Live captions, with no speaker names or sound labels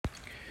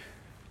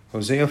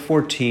Hosea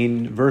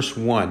 14, verse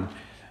 1,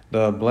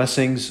 the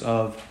blessings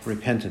of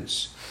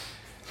repentance.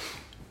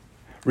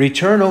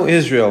 Return, O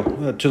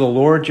Israel, to the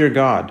Lord your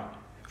God,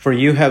 for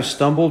you have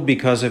stumbled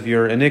because of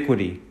your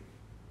iniquity.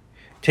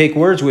 Take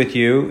words with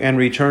you and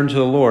return to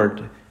the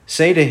Lord.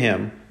 Say to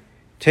him,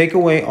 take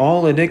away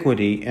all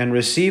iniquity and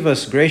receive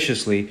us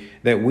graciously,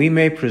 that we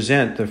may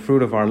present the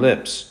fruit of our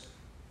lips.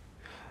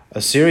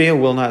 Assyria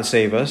will not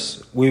save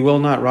us. We will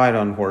not ride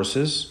on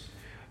horses,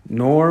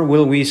 nor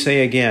will we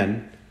say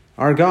again,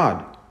 our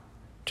God,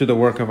 to the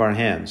work of our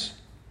hands.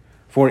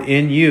 For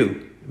in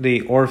you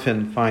the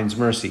orphan finds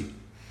mercy.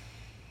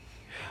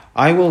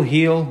 I will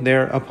heal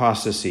their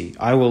apostasy.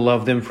 I will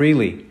love them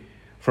freely,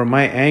 for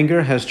my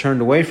anger has turned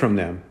away from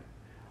them.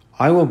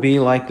 I will be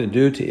like the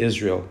dew to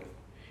Israel.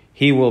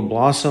 He will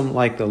blossom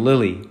like the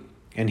lily,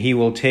 and he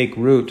will take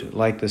root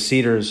like the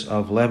cedars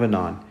of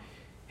Lebanon.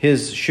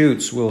 His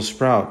shoots will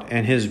sprout,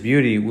 and his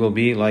beauty will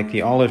be like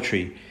the olive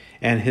tree,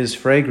 and his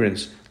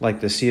fragrance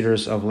like the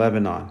cedars of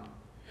Lebanon.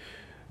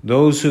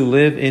 Those who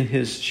live in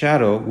his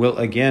shadow will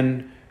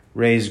again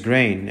raise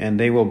grain, and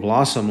they will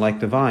blossom like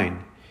the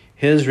vine.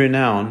 His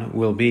renown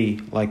will be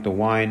like the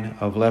wine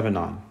of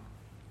Lebanon.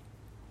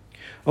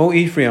 O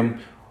Ephraim,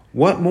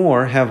 what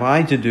more have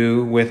I to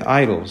do with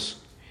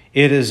idols?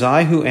 It is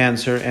I who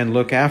answer and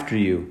look after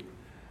you.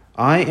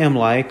 I am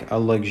like a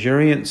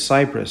luxuriant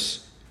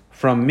cypress.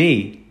 From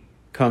me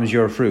comes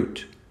your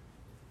fruit.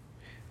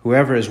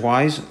 Whoever is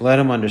wise, let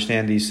him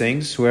understand these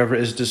things. Whoever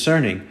is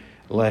discerning,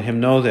 let him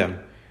know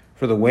them.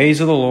 For the ways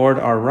of the Lord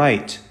are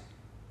right,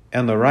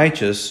 and the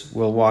righteous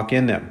will walk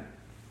in them.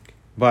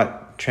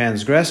 But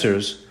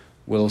transgressors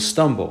will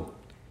stumble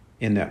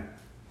in them.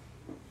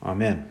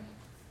 Amen.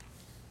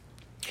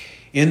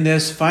 In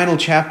this final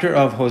chapter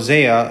of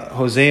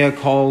Hosea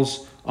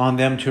calls on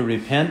them to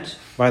repent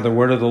by the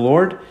word of the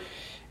Lord,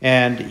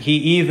 and he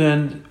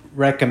even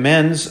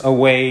recommends a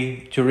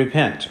way to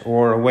repent,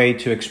 or a way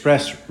to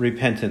express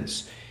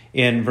repentance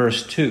in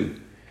verse 2.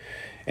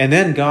 And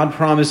then God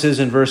promises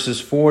in verses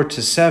 4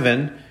 to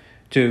 7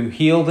 to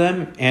heal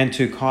them and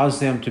to cause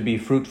them to be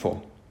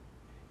fruitful.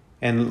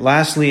 And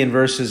lastly, in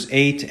verses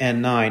 8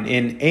 and 9.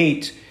 In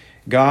 8,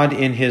 God,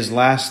 in his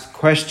last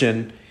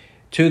question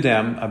to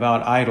them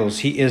about idols,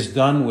 he is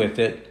done with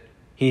it.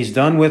 He's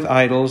done with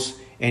idols,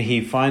 and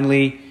he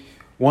finally,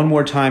 one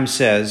more time,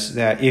 says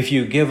that if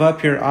you give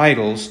up your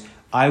idols,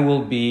 I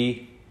will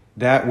be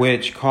that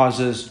which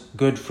causes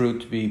good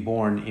fruit to be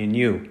born in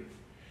you.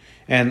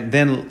 And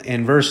then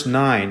in verse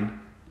 9,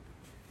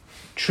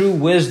 true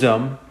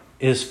wisdom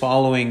is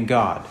following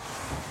God.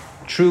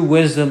 True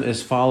wisdom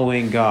is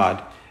following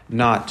God,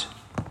 not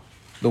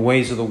the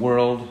ways of the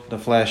world, the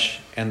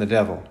flesh, and the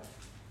devil.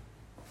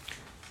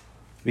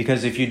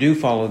 Because if you do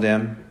follow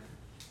them,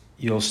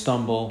 you'll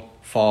stumble,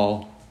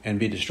 fall, and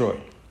be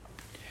destroyed.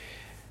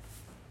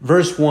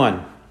 Verse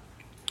 1,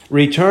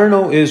 return,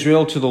 O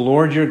Israel, to the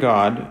Lord your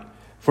God,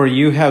 for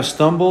you have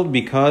stumbled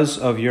because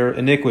of your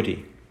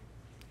iniquity.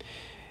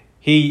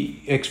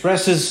 He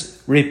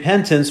expresses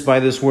repentance by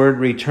this word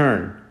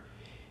return,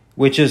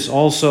 which is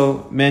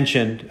also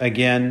mentioned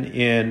again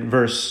in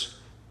verse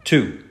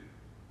 2.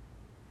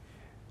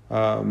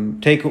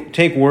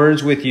 Take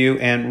words with you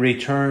and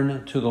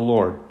return to the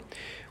Lord.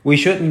 We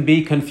shouldn't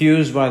be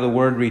confused by the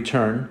word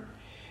return.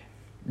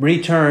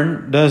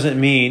 Return doesn't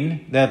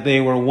mean that they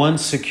were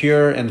once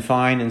secure and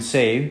fine and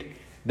saved,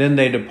 then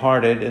they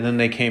departed, and then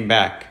they came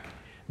back.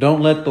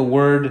 Don't let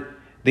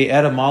the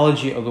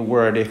etymology of the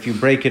word, if you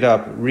break it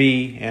up,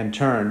 re and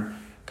turn,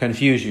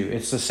 confuse you.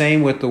 It's the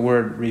same with the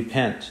word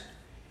repent.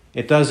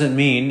 It doesn't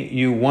mean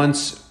you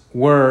once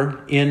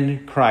were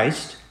in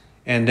Christ,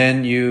 and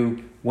then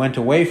you went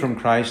away from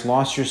Christ,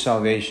 lost your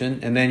salvation,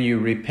 and then you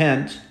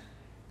repent,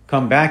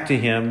 come back to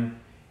him,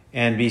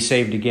 and be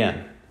saved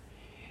again.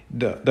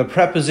 The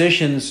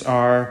prepositions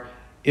are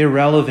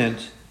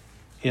irrelevant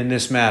in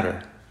this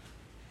matter.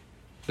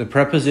 The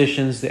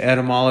prepositions, the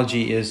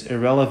etymology is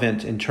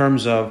irrelevant in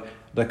terms of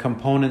the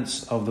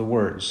components of the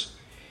words.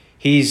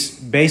 He's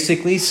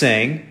basically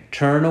saying,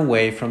 turn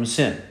away from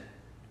sin.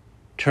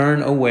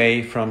 Turn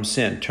away from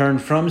sin. Turn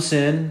from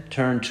sin,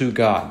 turn to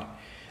God.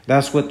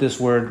 That's what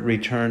this word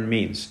return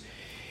means.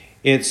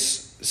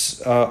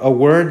 It's a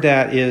word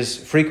that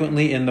is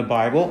frequently in the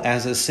Bible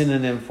as a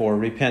synonym for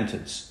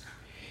repentance.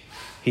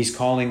 He's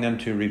calling them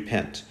to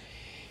repent.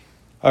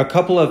 A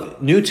couple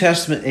of New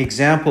Testament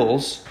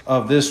examples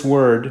of this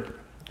word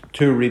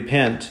to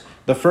repent.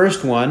 The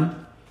first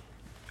one,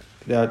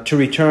 to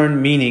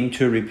return meaning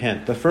to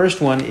repent. The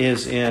first one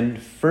is in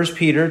 1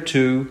 Peter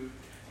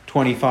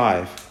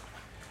 2:25.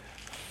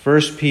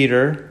 1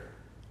 Peter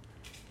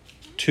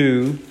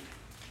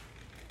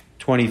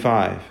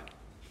 2:25,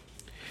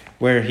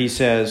 where he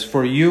says,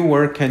 for you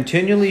were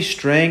continually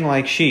straying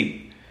like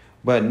sheep,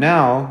 but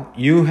now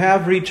you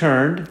have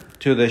returned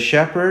to the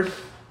shepherd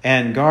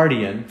and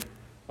guardian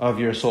of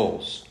your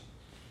souls.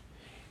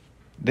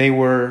 We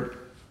were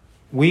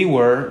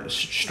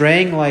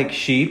straying like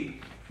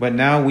sheep, but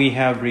now we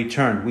have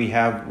returned. We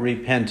have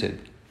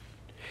repented.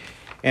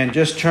 And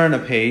just turn a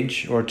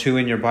page or two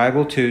in your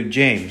Bible to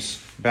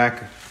James,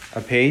 back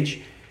a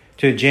page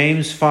to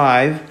James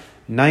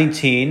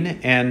 5:19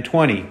 and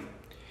 20.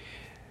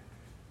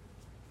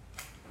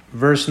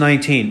 Verse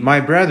 19, "My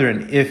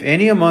brethren, if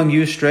any among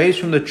you strays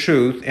from the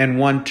truth, and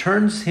one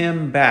turns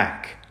him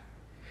back,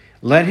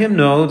 let him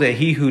know that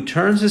he who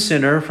turns a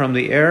sinner from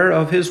the error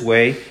of his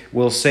way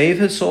will save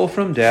his soul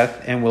from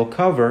death and will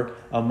cover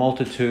a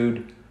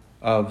multitude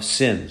of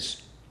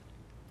sins."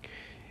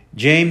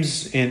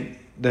 James, in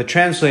the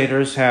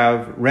translators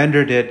have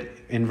rendered it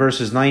in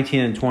verses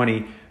 19 and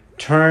 20,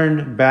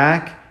 turn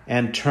back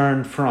and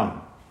turn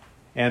from.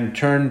 And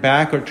turn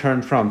back or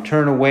turn from.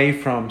 Turn away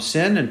from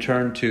sin and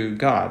turn to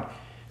God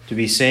to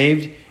be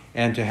saved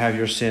and to have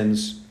your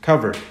sins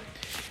covered.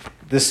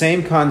 The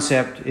same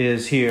concept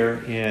is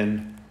here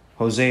in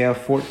Hosea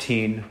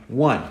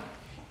 14:1.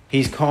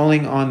 He's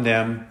calling on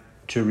them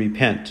to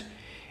repent.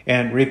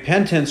 And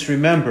repentance,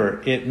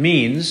 remember, it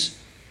means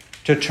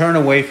to turn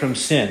away from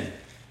sin.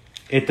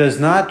 It does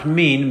not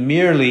mean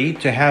merely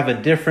to have a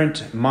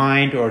different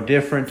mind or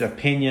different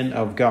opinion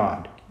of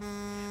God.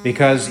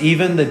 Because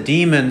even the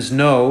demons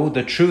know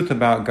the truth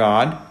about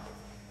God,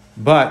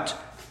 but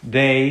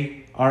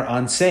they are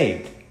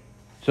unsaved.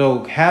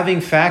 So having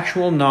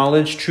factual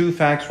knowledge, true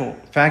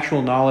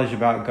factual knowledge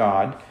about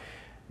God,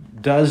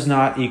 does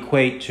not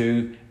equate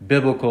to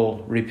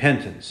biblical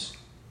repentance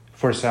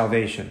for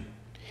salvation.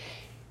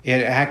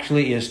 It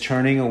actually is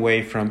turning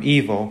away from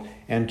evil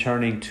and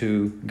turning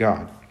to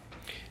God.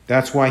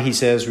 That's why he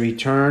says,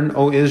 "Return,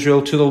 O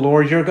Israel, to the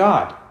Lord your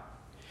God."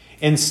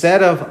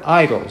 Instead of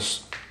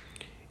idols,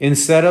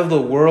 instead of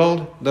the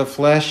world, the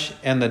flesh,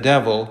 and the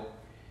devil,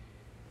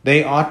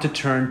 they ought to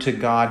turn to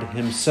God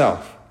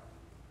himself.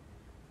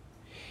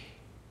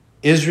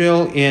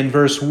 Israel in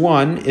verse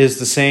 1 is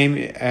the same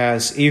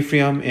as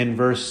Ephraim in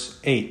verse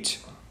 8.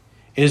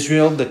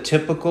 Israel, the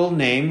typical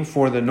name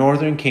for the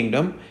northern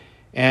kingdom,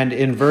 and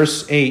in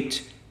verse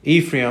 8,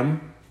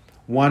 Ephraim,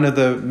 one of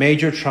the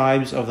major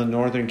tribes of the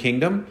northern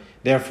kingdom,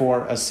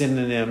 therefore a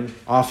synonym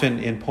often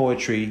in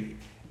poetry,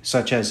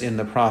 such as in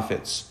the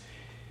prophets.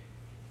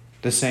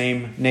 The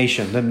same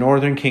nation, the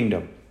northern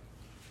kingdom.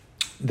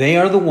 They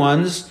are the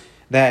ones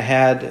that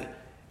had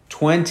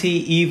 20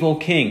 evil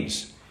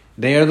kings.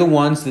 They are the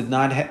ones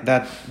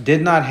that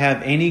did not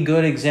have any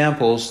good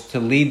examples to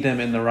lead them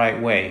in the right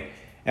way,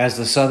 as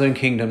the southern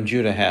kingdom,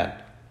 Judah, had.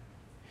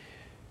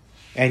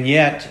 And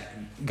yet,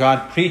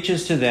 God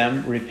preaches to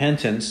them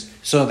repentance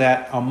so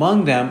that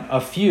among them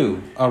a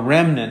few, a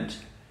remnant,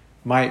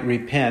 might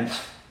repent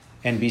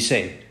and be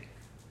saved.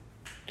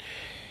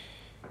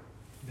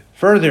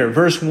 Further,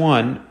 verse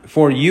 1,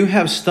 "For you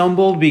have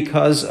stumbled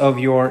because of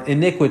your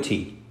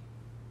iniquity."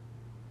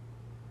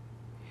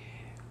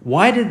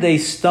 Why did they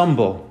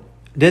stumble?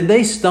 Did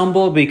they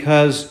stumble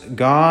because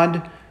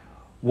God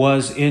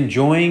was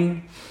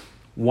enjoying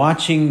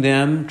watching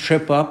them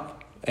trip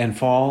up and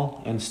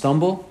fall and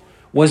stumble?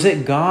 Was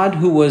it God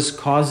who was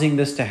causing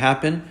this to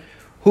happen?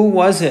 Who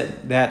was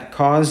it that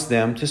caused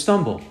them to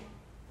stumble?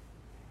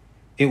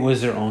 It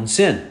was their own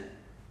sin.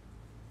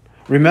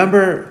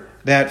 Remember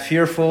that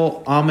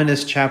fearful,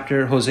 ominous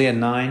chapter, Hosea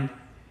 9,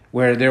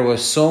 where there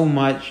was so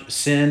much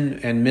sin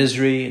and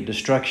misery,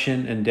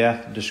 destruction and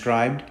death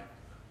described?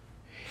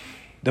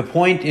 The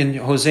point in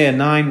Hosea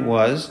 9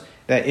 was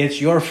that it's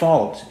your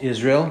fault,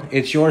 Israel.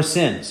 It's your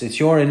sins. It's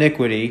your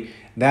iniquity.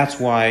 That's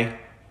why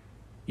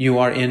you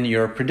are in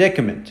your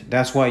predicament.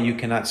 That's why you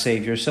cannot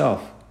save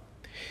yourself.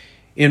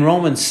 In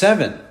Romans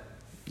 7,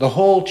 the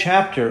whole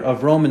chapter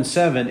of Romans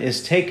 7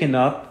 is taken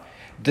up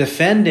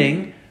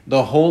defending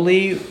the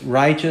holy,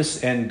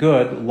 righteous, and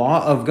good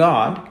law of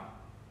God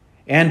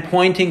and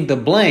pointing the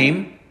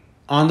blame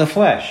on the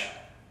flesh,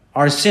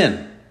 our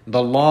sin,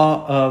 the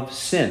law of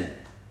sin.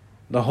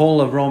 The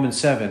whole of Romans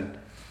 7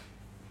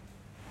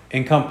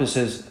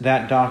 encompasses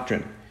that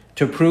doctrine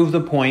to prove the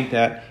point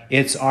that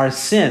it's our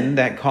sin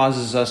that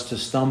causes us to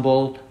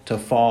stumble, to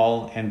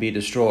fall, and be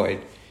destroyed,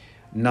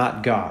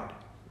 not God.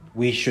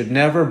 We should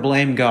never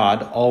blame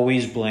God,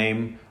 always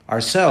blame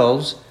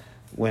ourselves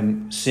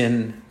when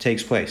sin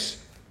takes place.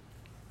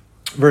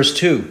 Verse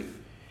 2,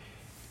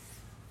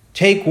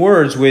 "Take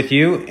words with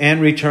you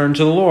and return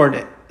to the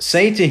Lord.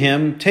 Say to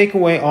him, take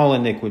away all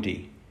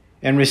iniquity,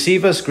 and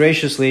receive us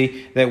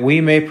graciously, that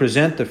we may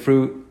present the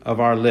fruit of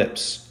our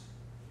lips."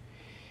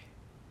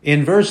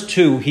 In verse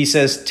 2, he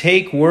says,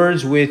 take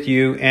words with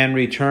you and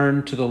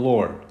return to the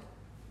Lord.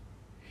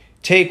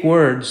 Take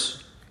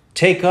words,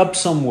 take up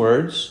some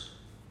words,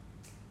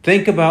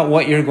 think about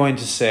what you're going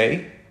to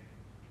say.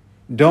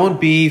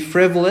 Don't be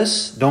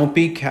frivolous, don't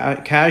be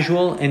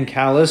casual and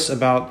callous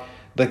about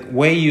the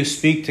way you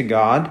speak to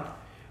God,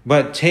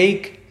 but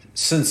take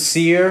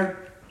sincere,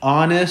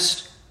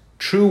 honest,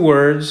 true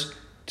words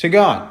to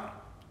God.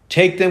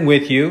 Take them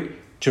with you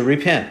to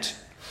repent.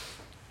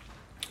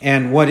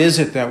 And what is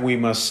it that we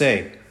must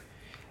say?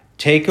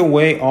 Take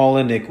away all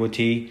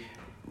iniquity,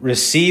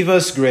 receive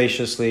us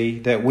graciously,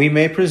 that we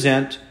may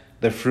present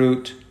the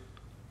fruit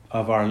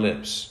of our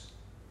lips.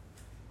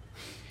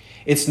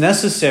 It's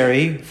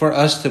necessary for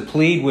us to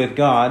plead with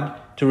God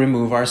to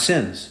remove our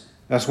sins.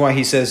 That's why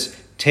he says,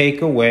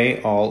 take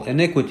away all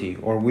iniquity.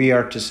 Or we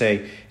are to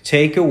say,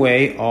 take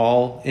away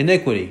all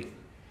iniquity.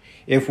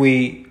 If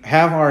we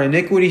have our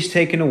iniquities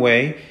taken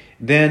away,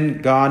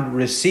 then God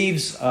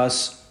receives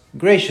us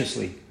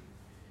graciously.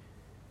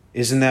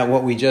 Isn't that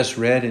what we just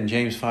read in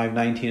James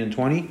 5:19 and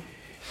 20?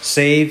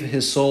 Save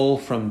his soul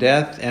from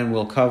death and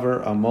will cover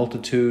a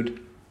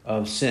multitude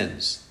of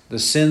sins. The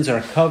sins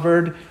are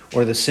covered,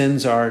 or the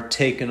sins are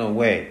taken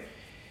away.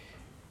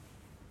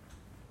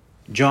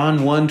 John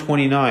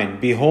 1:29,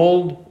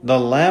 behold the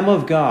Lamb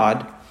of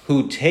God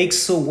who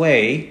takes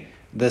away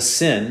the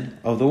sin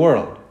of the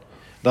world.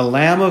 The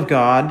Lamb of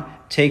God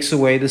takes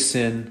away the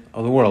sin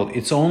of the world.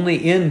 It's only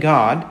in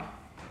God,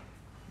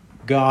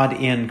 God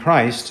in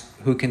Christ,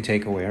 who can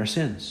take away our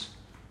sins.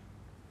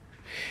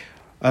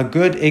 A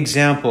good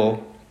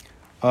example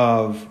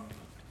of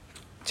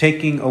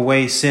taking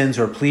away sins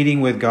or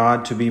pleading with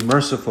God to be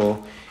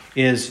merciful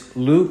is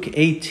Luke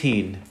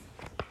 18.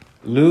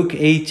 Luke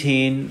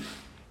 18,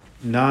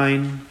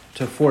 9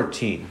 to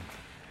 14.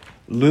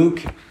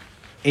 Luke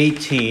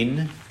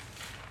 18,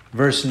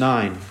 verse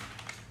 9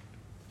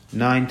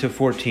 to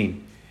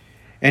 14.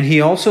 And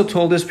he also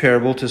told this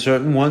parable to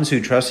certain ones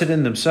who trusted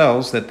in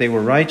themselves that they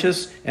were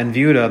righteous and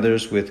viewed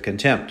others with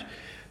contempt.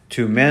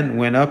 2 men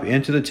went up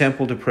into the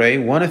temple to pray,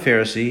 one a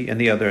Pharisee and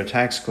the other a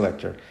tax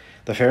collector.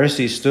 The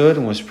Pharisee stood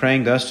and was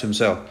praying thus to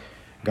himself,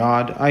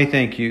 God, I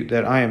thank you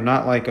that I am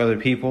not like other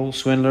people,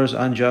 swindlers,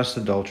 unjust,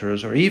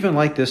 adulterers, or even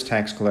like this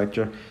tax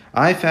collector.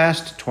 I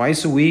fast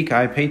twice a week,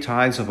 I pay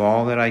tithes of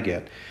all that I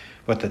get.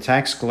 But the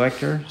tax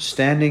collector,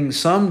 standing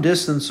some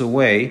distance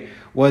away,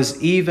 was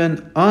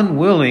even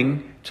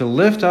unwilling to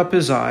lift up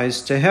his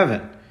eyes to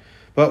heaven,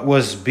 but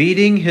was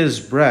beating his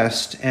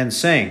breast and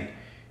saying,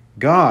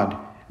 God,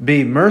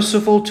 be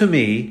merciful to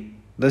me,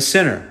 the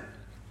sinner.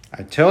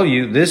 I tell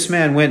you, this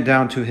man went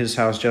down to his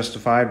house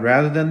justified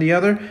rather than the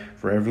other.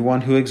 For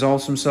everyone who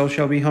exalts himself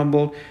shall be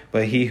humbled,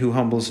 but he who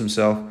humbles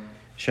himself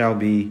shall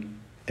be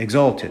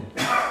exalted.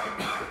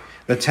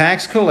 The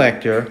tax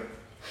collector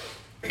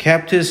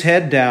kept his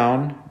head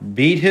down,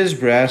 beat his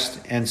breast,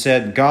 and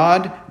said,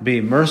 God,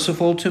 be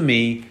merciful to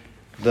me,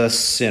 the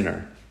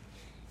sinner.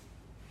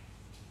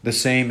 The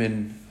same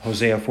in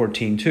Hosea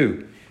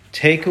 14:2.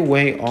 Take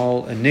away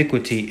all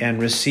iniquity and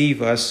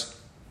receive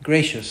us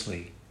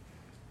graciously.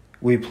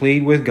 We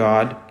plead with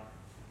God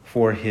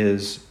for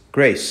his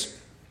grace.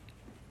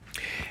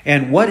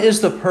 And what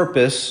is the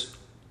purpose,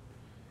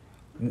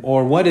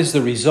 or what is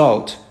the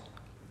result,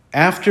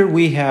 after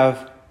we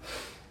have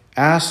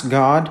asked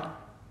God,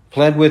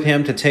 pled with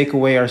him to take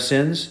away our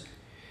sins?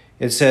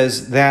 It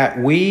says that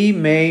we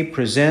may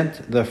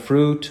present the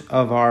fruit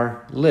of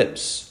our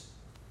lips.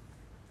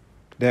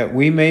 That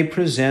we may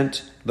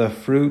present the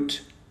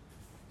fruit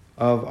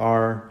of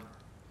our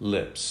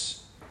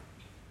lips.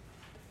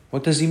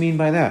 What does he mean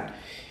by that?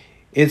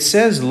 It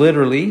says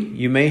literally,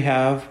 you may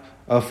have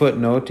a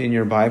footnote in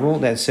your Bible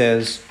that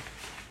says,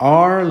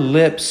 our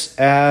lips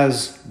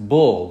as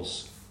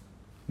bulls.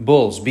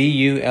 Bulls,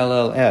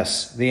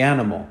 B-U-L-L-S, the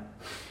animal.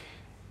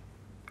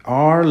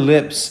 Our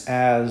lips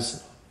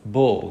as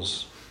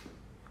bulls.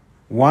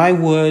 Why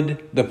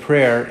would the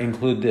prayer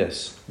include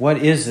this? What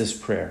is this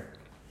prayer?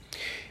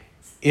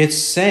 It's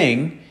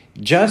saying,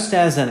 just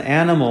as an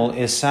animal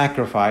is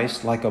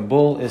sacrificed, like a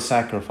bull is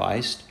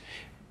sacrificed,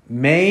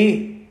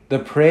 may the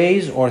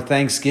praise or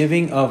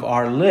thanksgiving of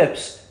our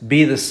lips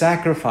be the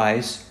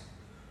sacrifice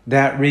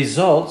that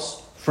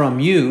results from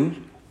you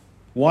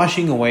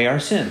washing away our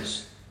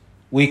sins.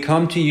 We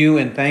come to you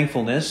in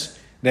thankfulness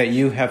that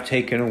you have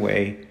taken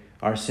away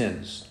our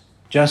sins.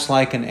 Just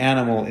like an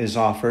animal is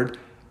offered,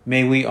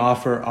 may we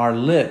offer our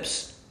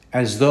lips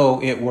as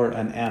though it were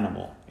an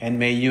animal, and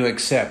may you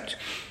accept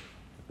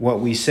what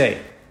we say.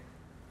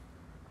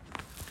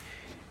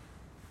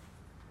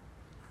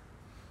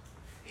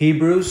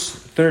 Hebrews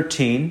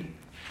 13,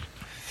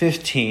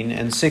 15,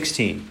 and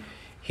 16.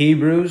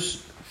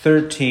 Hebrews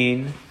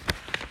 13,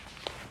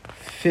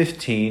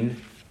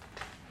 15,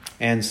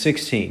 and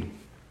 16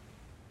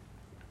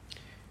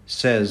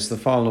 says the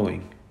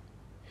following.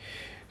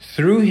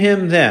 Through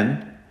him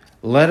then,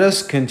 let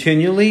us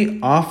continually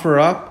offer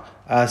up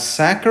a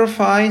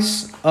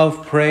sacrifice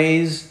of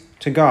praise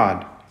to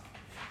God.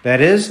 That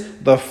is,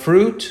 the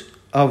fruit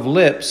of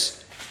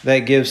lips that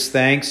gives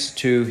thanks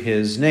to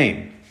his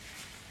name.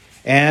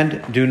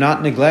 And do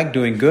not neglect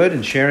doing good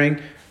and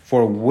sharing,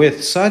 for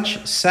with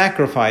such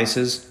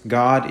sacrifices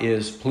God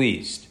is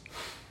pleased.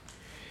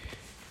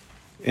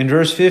 In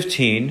verse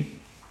 15,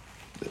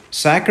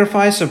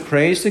 sacrifice of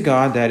praise to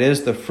God, that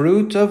is, the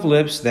fruit of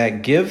lips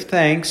that give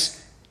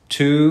thanks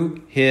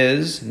to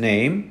his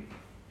name.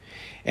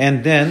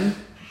 And then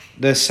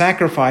the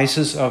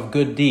sacrifices of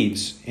good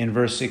deeds in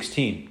verse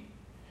 16.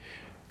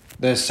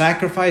 The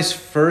sacrifice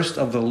first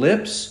of the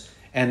lips,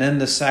 and then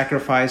the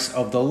sacrifice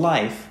of the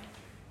life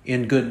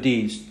in good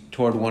deeds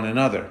toward one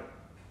another.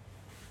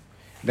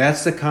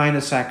 That's the kind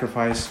of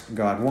sacrifice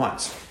God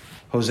wants.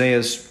 Hosea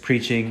is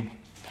preaching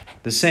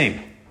the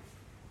same.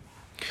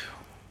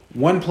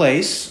 One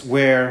place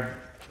where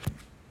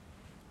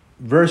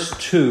verse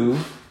 2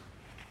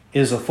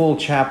 is a full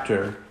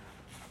chapter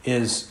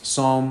is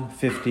Psalm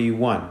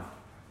 51.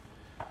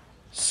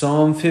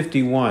 Psalm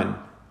 51.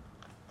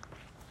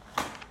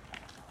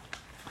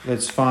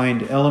 Let's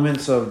find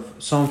elements of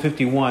Psalm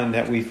 51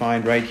 that we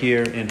find right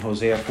here in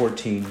Hosea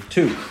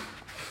 14:2.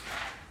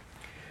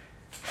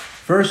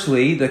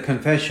 Firstly, the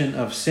confession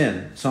of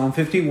sin. Psalm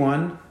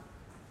 51,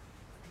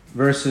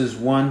 verses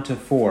 1 to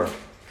 4.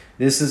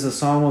 This is a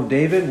psalm of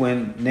David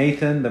when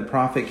Nathan the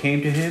prophet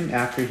came to him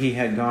after he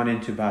had gone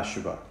into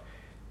Bathsheba.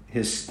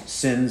 His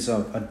sins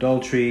of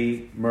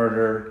adultery,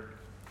 murder,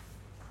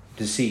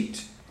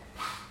 deceit.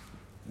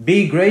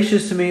 Be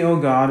gracious to me, O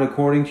God,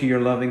 according to your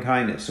loving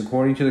kindness,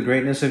 according to the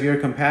greatness of your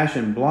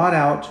compassion. Blot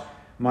out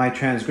my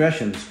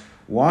transgressions.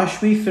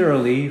 Wash me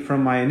thoroughly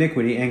from my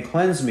iniquity and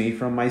cleanse me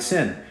from my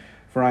sin.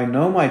 For I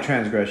know my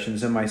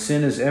transgressions, and my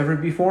sin is ever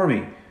before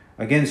me.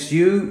 Against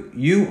you,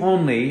 you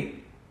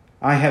only,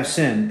 I have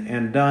sinned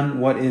and done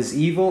what is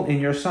evil in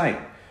your sight,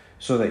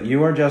 so that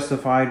you are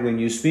justified when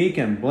you speak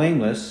and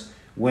blameless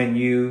when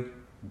you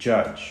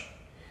judge.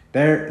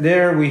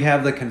 There we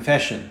have the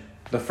confession,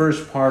 the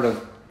first part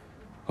of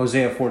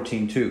Hosea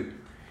 14:2.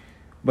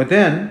 But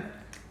then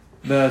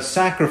the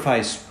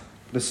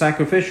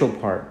sacrificial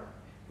part,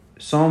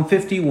 Psalm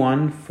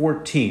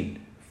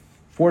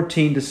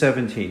 51:14 to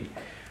 17.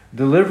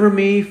 Deliver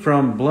me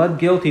from blood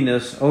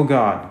guiltiness, O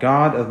God,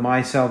 God of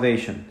my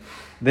salvation.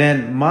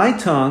 Then my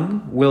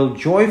tongue will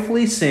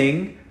joyfully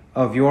sing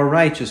of your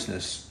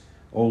righteousness.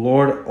 O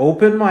Lord,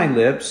 open my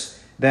lips,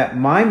 that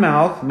my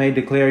mouth may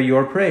declare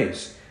your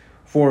praise.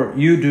 For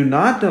you do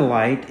not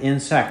delight in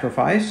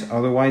sacrifice,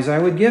 otherwise I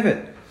would give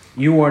it.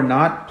 You are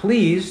not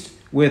pleased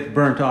with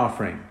burnt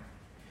offering.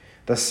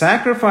 The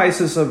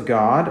sacrifices of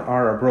God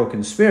are a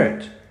broken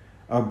spirit,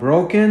 a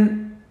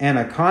broken and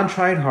a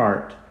contrite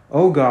heart.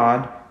 O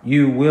God,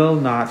 you will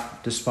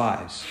not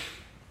despise.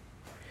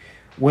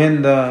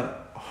 When the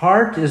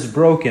heart is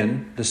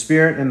broken, the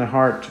spirit and the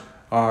heart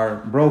are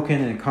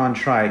broken and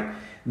contrite,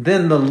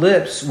 then the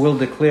lips will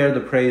declare the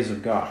praise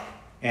of God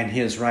and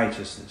his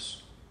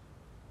righteousness,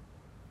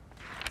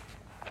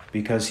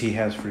 because he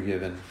has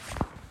forgiven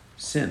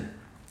sin,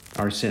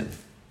 our sin.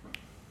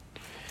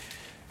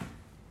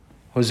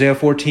 Hosea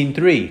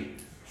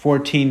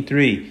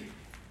 14:3.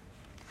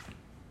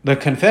 The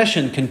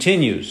confession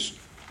continues.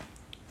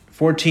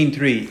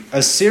 14:3.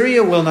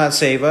 Assyria will not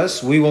save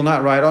us. We will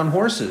not ride on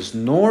horses,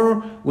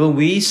 nor will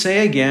we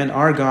say again,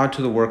 our God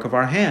to the work of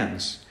our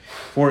hands.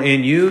 For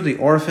in you the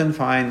orphan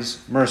finds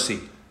mercy.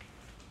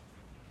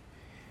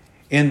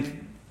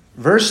 In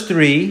verse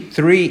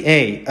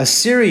 3a,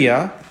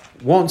 Assyria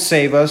won't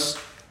save us.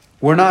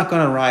 We're not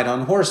going to ride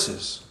on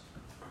horses.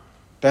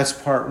 That's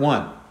part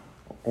 1,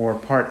 or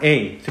part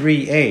A,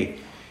 3a.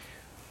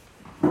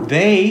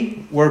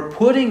 They were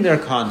putting their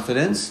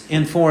confidence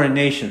in foreign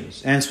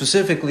nations, and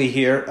specifically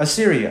here,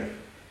 Assyria.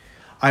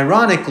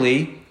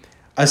 Ironically,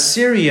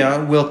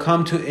 Assyria will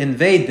come to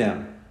invade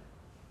them.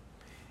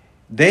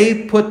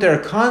 They put their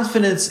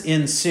confidence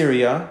in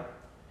Syria,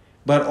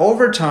 but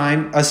over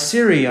time,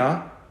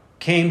 Assyria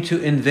came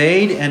to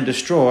invade and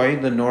destroy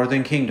the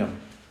northern kingdom,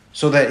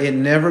 so that it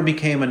never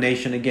became a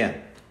nation again.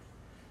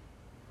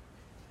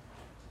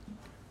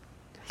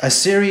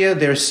 Assyria,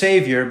 their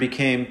savior,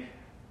 became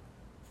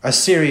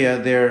Assyria,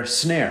 their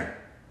snare.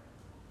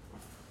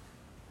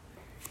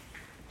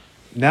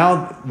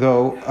 Now,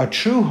 though, a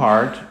true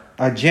heart,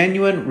 a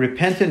genuine,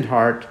 repentant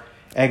heart,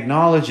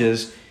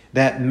 acknowledges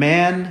that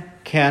man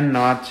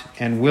cannot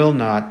and will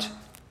not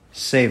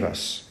save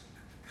us.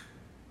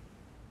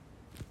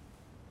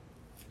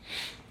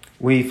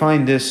 We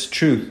find this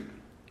truth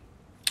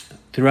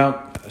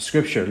throughout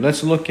Scripture.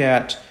 Let's look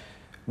at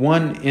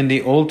one in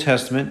the Old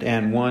Testament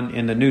and one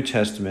in the New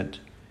Testament.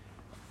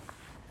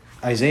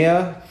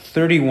 Isaiah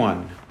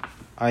 31.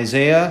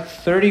 Isaiah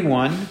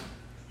 31,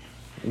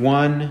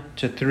 1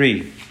 to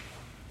 3.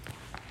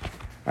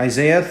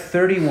 Isaiah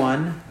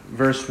 31,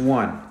 verse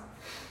 1.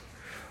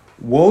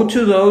 Woe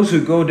to those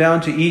who go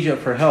down to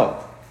Egypt for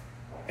help,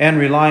 and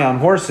rely on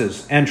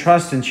horses, and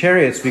trust in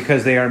chariots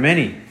because they are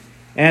many,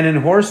 and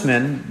in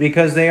horsemen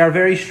because they are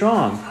very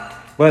strong.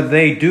 But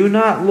they do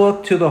not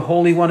look to the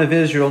Holy One of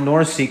Israel,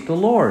 nor seek the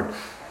Lord.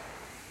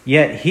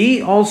 Yet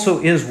he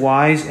also is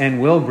wise and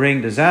will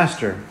bring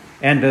disaster,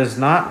 and does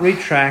not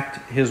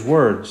retract his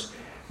words,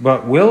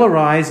 but will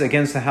arise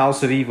against the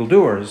house of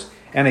evildoers,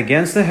 and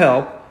against the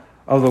help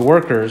of the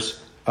workers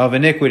of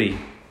iniquity.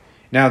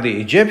 Now the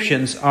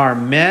Egyptians are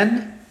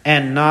men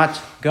and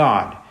not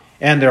God,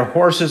 and their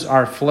horses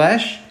are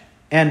flesh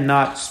and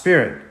not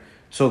spirit.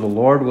 So the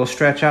Lord will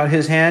stretch out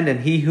his hand,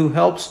 and he who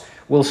helps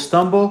will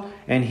stumble,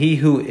 and he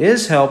who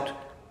is helped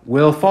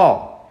will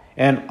fall.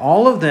 And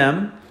all of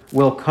them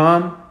will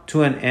come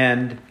to an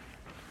end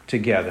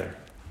together.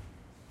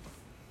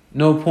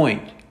 No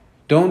point.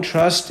 Don't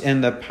trust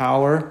in the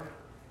power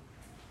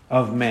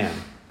of man.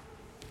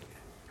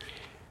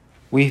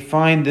 We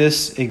find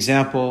this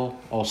example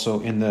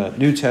also in the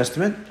New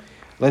Testament.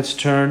 Let's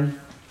turn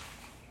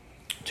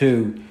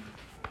to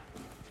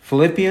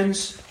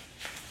Philippians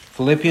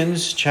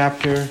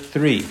chapter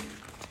 3.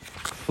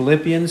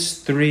 Philippians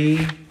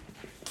 3,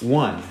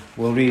 1.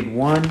 We'll read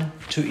 1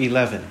 to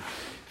 11.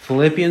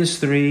 Philippians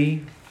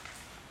 3,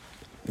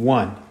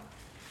 1.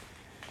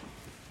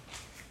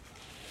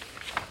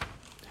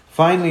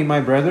 Finally, my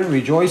brethren,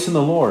 rejoice in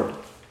the Lord.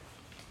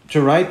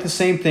 To write the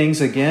same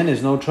things again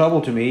is no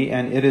trouble to me,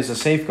 and it is a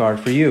safeguard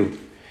for you.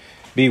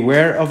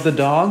 Beware of the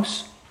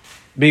dogs.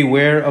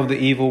 Beware of the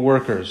evil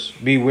workers.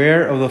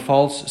 Beware of the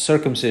false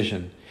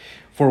circumcision.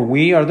 For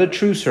we are the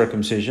true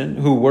circumcision,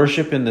 who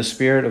worship in the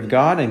Spirit of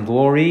God and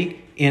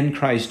glory in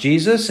Christ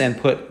Jesus,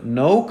 and put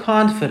no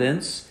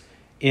confidence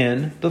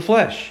in the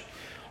flesh.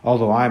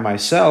 Although I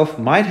myself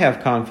might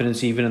have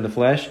confidence even in the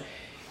flesh,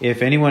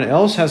 if anyone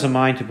else has a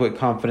mind to put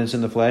confidence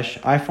in the flesh,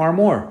 I far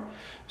more.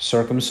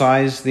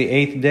 Circumcised the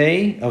 8th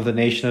day, of the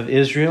nation of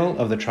Israel,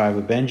 of the tribe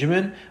of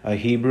Benjamin, a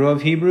Hebrew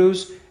of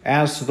Hebrews,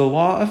 as to the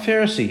law, a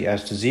Pharisee,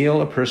 as to zeal,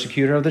 a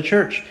persecutor of the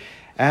church,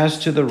 as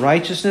to the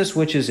righteousness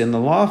which is in the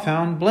law,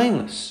 found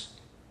blameless.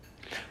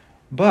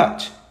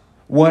 But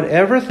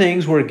whatever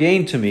things were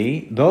gained to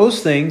me,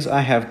 those things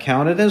I have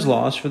counted as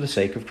loss for the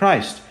sake of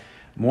Christ.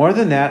 More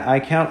than that, I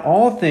count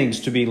all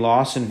things to be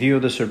loss in view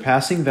of the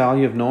surpassing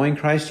value of knowing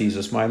Christ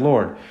Jesus my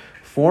Lord,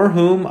 for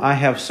whom I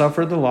have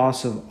suffered the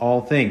loss of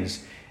all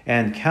things,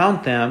 and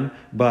count them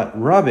but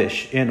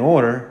rubbish, in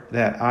order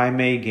that I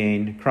may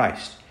gain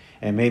Christ,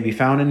 and may be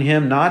found in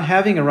him, not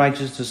having a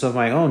righteousness of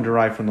my own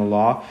derived from the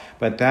law,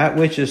 but that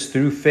which is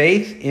through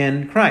faith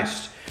in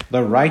Christ,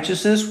 the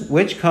righteousness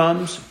which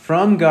comes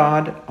from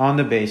God on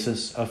the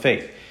basis of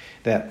faith,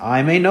 that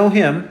I may know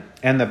him,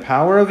 and the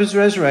power of his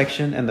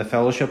resurrection, and the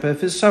fellowship of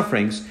his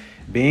sufferings,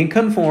 being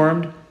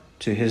conformed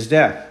to his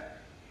death,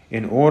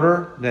 in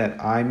order that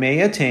I may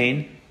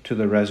attain to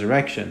the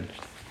resurrection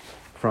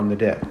from the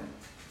dead.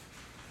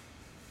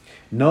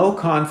 No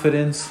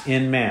confidence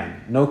in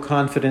man, no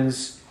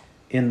confidence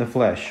in the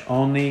flesh,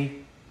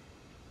 only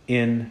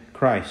in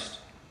Christ.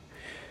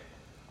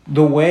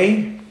 The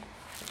way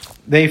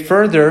they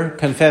further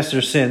confess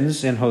their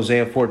sins in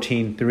Hosea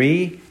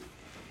 14:3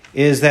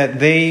 is that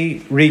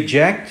they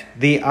reject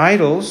the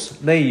idols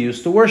they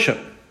used to worship.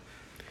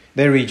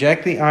 They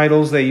reject the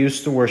idols they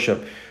used to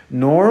worship.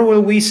 Nor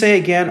will we say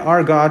again,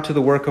 our God to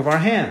the work of our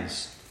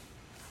hands.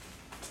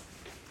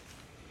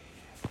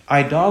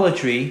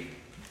 Idolatry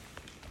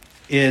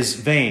is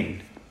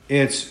vain.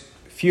 It's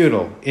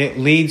futile. It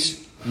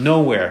leads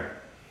nowhere.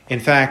 In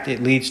fact,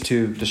 it leads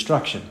to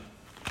destruction.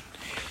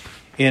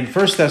 In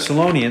 1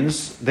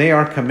 Thessalonians, they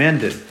are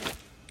commended.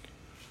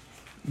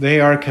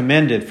 They are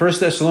commended. 1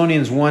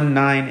 Thessalonians 1,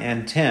 9,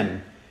 and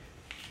 10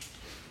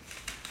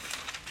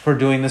 for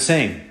doing the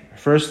same.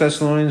 1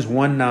 Thessalonians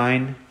 1,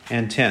 9,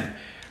 and 10.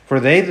 For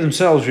they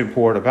themselves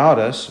report about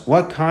us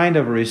what kind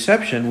of a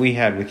reception we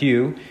had with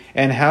you,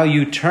 and how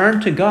you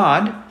turned to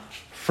God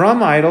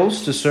from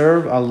idols to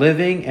serve a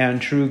living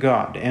and true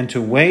God, and to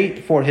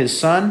wait for his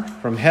Son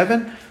from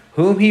heaven,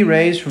 whom he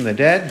raised from the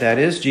dead, that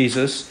is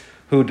Jesus,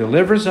 who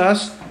delivers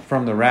us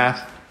from the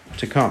wrath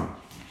to come.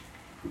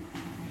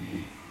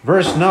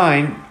 Verse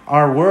 9,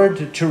 our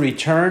word to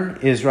return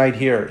is right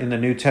here in the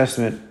New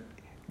Testament,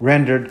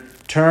 rendered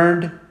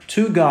turned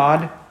to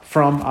God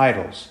from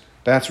idols.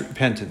 That's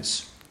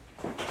repentance.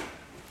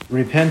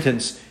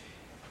 Repentance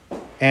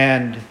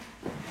and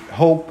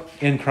hope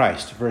in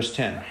Christ. Verse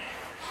 10.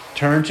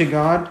 Turn to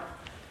God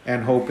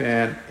and hope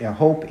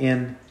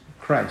in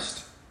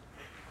Christ.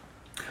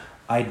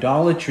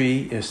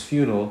 Idolatry is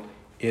futile.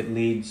 It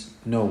leads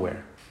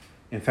nowhere.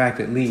 In fact,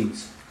 it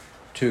leads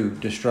to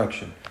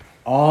destruction.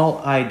 All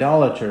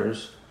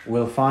idolaters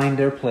will find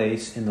their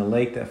place in the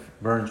lake that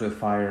burns with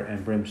fire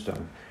and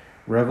brimstone.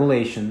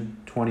 Revelation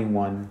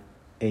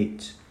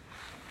 21:8.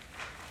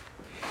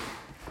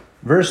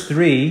 Verse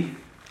 3,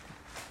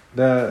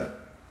 the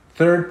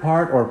third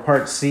part, or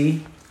part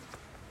C,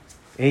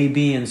 A,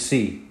 B, and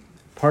C.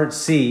 Part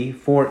C,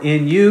 for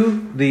in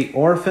you the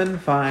orphan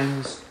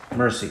finds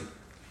mercy.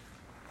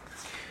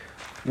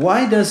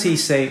 Why does he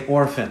say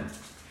orphan?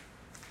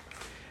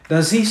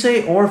 Does he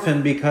say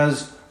orphan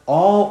because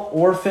all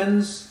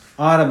orphans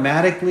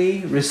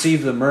automatically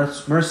receive the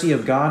mercy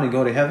of God and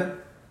go to heaven?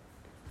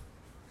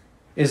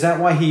 Is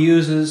that why he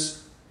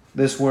uses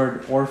this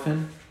word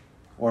orphan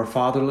or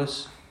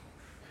fatherless?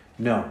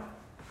 No.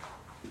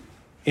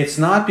 It's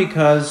not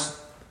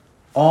because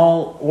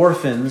all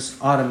orphans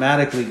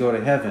automatically go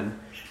to heaven,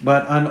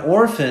 but an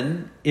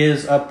orphan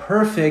is a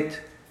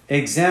perfect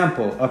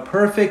example, a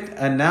perfect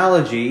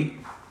analogy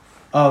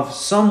of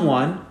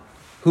someone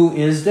who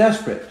is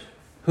desperate,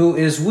 who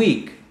is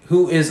weak,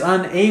 who is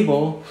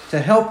unable to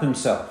help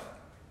himself.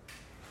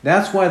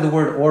 That's why the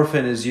word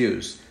orphan is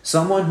used.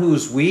 Someone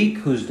who's weak,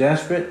 who's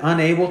desperate,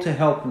 unable to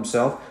help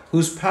himself,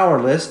 who's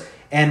powerless,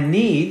 and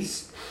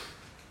needs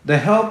the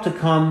help to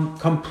come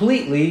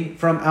completely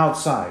from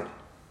outside.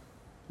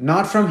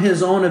 Not from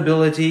his own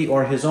ability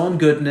or his own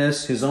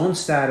goodness, his own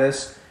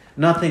status,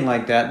 nothing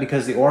like that,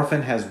 because the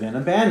orphan has been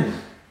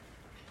abandoned.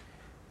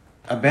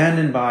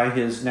 Abandoned by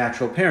his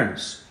natural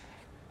parents.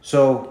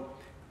 So,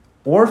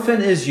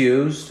 orphan is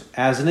used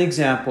as an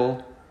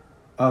example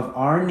of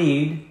our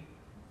need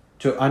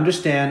to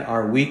understand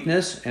our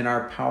weakness and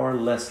our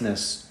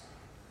powerlessness.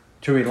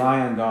 to rely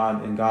on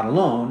God and God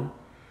alone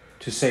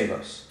to save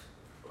us.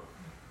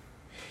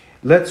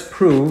 Let's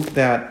prove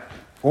that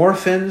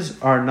orphans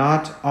are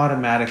not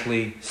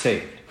automatically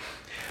saved.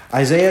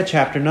 Isaiah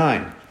chapter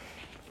 9.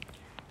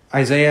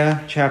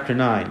 Isaiah chapter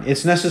 9.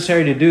 It's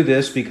necessary to do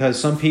this because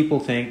some people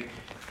think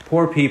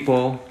poor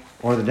people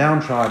or the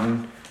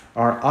downtrodden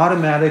are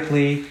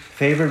automatically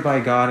favored by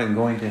God and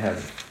going to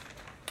heaven.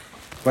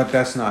 But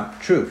that's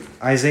not true.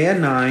 Isaiah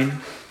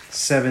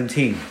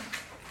 9:17.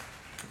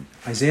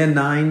 Isaiah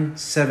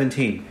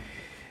 9:17.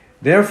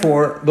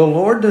 Therefore, the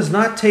Lord does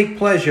not take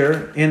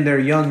pleasure in their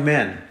young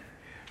men,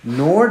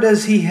 nor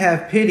does he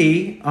have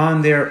pity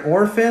on their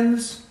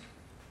orphans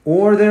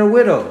or their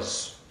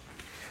widows.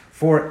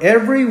 For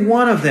every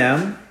one of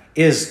them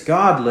is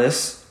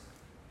godless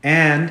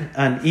and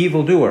an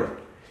evildoer,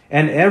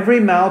 and every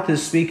mouth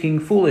is speaking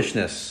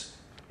foolishness.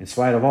 In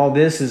spite of all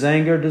this, his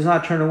anger does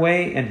not turn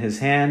away, and his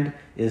hand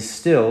is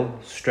still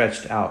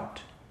stretched out.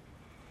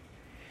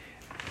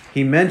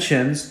 He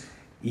mentions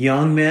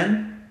young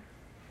men.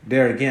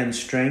 There again,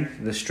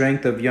 the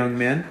strength of young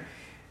men.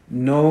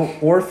 No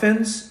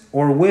orphans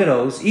or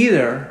widows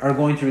either are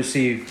going to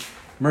receive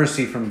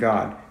mercy from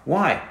God.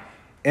 Why?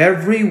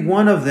 Every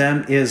one of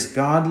them is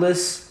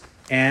godless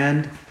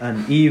and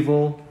an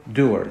evil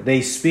doer.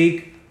 They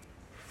speak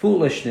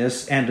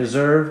foolishness and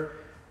deserve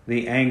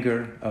the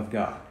anger of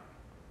God.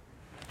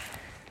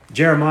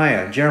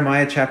 Jeremiah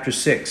chapter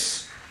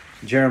 6.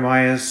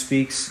 Jeremiah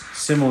speaks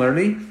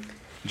similarly.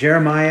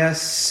 Jeremiah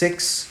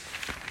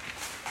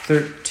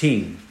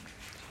 6:13.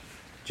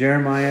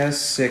 Jeremiah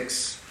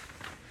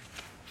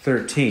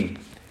 6:13.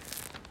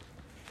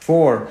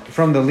 For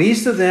from the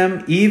least of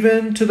them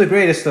even to the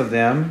greatest of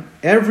them,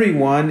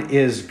 everyone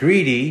is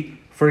greedy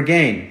for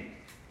gain.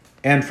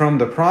 And from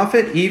the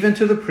prophet even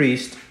to the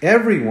priest,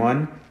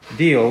 everyone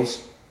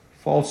deals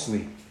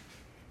falsely.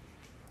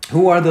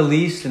 Who are the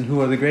least and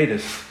who are the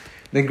greatest?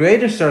 The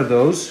greatest are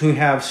those who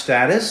have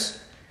status,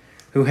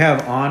 who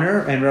have honor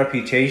and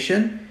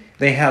reputation.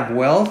 They have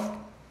wealth.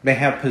 They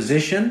have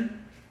position.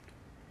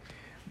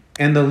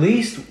 And the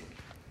least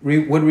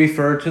would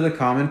refer to the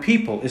common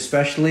people,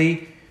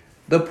 especially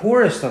the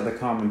poorest of the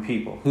common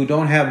people, who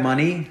don't have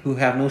money, who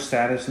have no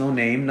status, no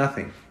name,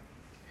 nothing.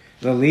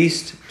 The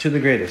least to the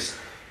greatest.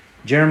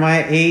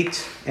 Jeremiah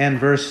 8 and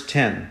verse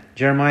 10.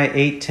 Jeremiah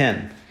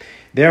 8:10.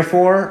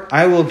 Therefore,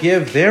 I will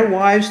give their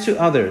wives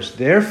to others,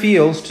 their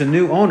fields to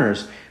new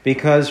owners,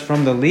 because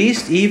from the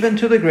least even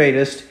to the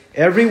greatest,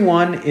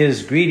 everyone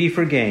is greedy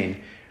for gain.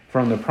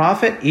 From the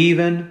prophet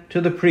even to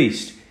the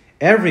priest,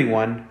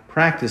 everyone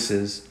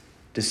practices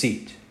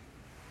deceit.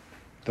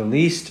 The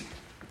least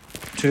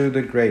to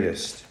the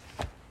greatest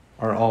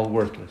are all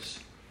worthless.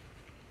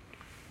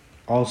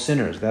 All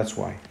sinners, that's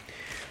why.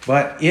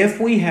 But if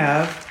we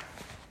have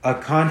a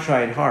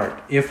contrite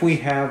heart, if we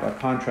have a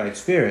contrite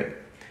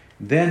spirit,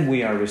 then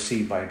we are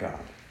received by God.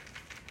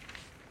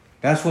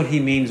 That's what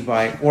he means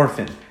by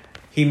orphan.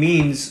 He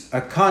means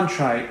a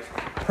contrite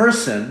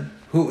person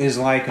who is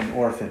like an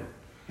orphan.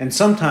 And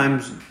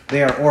sometimes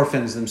they are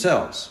orphans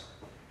themselves,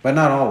 but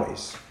not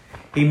always.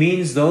 He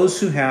means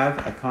those who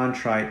have a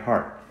contrite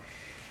heart.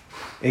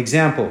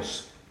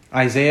 Examples.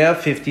 Isaiah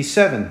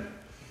 57.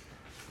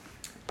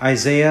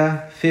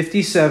 Isaiah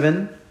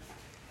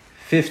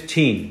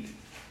 57:15.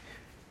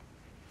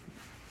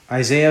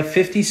 Isaiah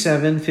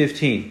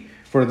 57:15.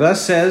 For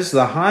thus says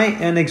the high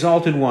and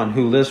exalted one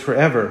who lives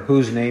forever,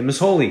 whose name is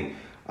holy.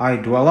 I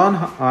dwell on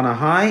a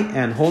high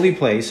and holy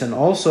place, and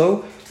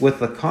also with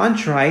the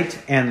contrite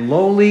and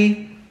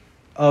lowly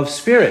of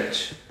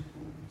spirit,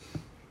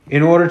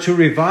 in order to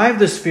revive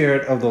the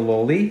spirit of the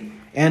lowly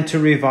and to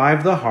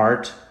revive the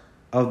heart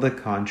of the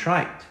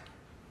contrite.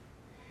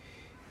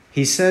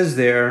 He says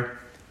there,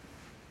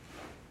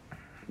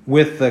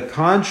 with the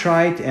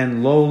contrite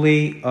and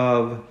lowly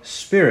of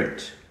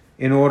spirit,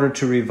 in order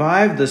to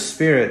revive the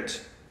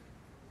spirit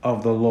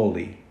of the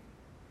lowly,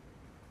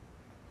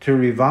 to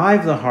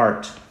revive the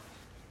heart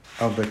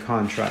of the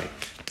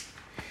contrite.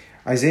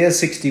 Isaiah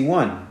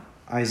 61.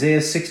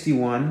 Isaiah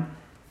 61,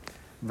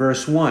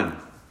 verse 1.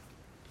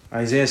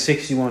 Isaiah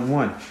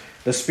 61:1.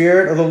 The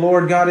Spirit of the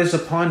Lord God is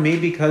upon me,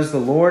 because the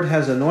Lord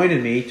has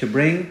anointed me to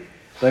bring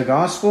the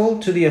gospel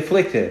to the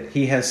afflicted.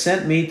 He has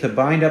sent me to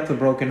bind up the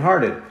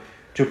brokenhearted,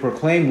 to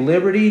proclaim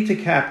liberty to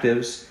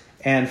captives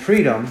and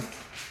freedom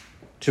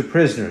to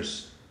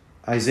prisoners.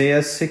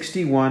 Isaiah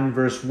 61,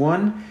 verse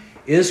 1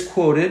 is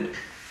quoted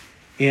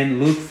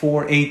in Luke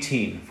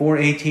 4:18.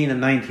 4:18 and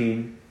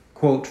 19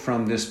 quote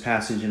from this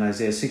passage in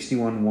Isaiah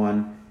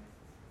 61:1.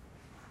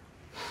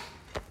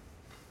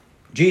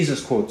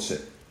 Jesus quotes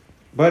it.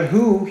 But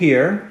who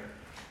here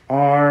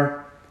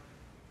are,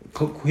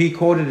 he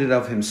quoted it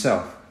of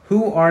himself.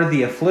 Who are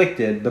the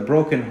afflicted, the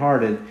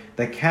brokenhearted,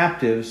 the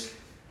captives,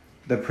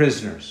 the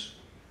prisoners?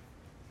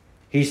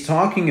 He's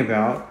talking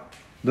about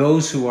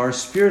those who are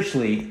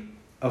spiritually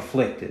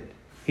afflicted.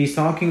 He's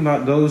talking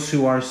about those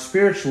who are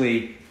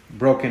spiritually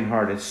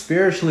brokenhearted,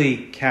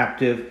 spiritually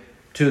captive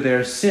to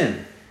their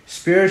sin,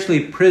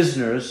 spiritually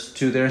prisoners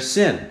to their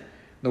sin,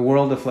 the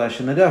world, the flesh,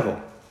 and the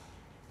devil.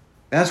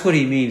 That's what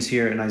he means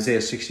here in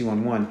Isaiah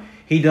 61:1.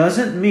 He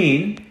doesn't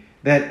mean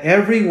that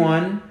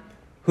everyone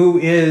who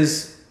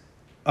is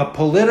a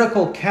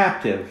political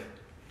captive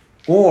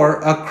or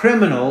a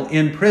criminal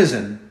in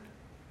prison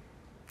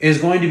is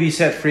going to be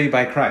set free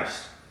by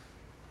Christ.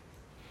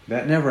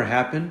 That never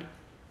happened.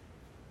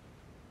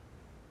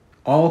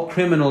 All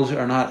criminals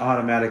are not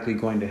automatically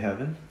going to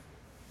heaven.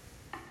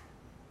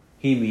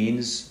 He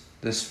means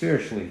the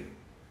spiritually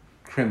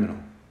criminal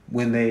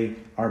when they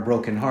are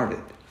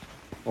brokenhearted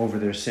over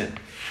their sin.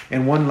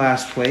 And one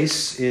last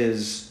place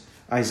is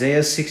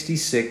Isaiah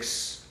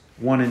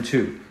 66:1 and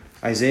 2.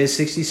 Isaiah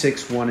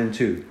 66:1 and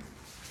 2.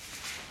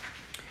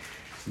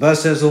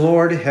 Thus says the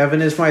Lord,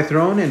 heaven is my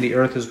throne, and the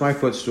earth is my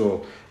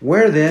footstool.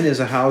 Where then is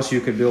a house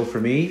you could build for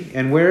me,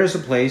 and where is a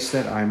place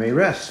that I may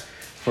rest?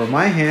 For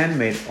my hand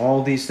made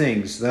all these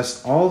things.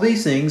 Thus all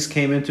these things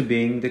came into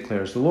being,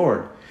 declares the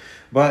Lord.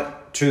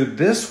 But to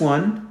this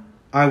one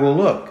I will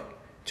look,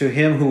 to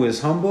him who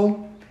is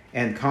humble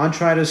and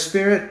contrite of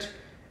spirit,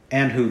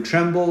 and who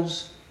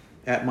trembles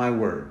at my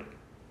word.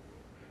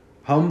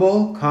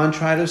 Humble,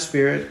 contrite of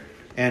spirit,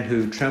 and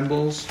who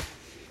trembles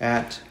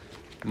at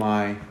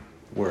my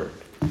word.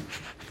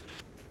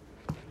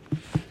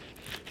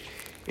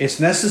 It's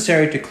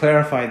necessary to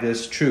clarify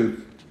this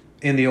truth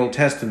in the Old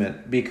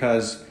Testament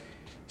because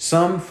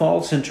some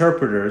false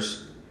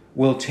interpreters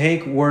will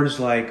take words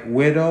like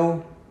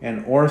widow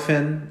and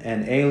orphan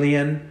and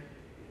alien.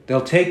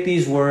 They'll take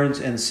these words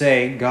and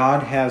say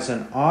God has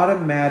an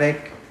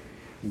automatic,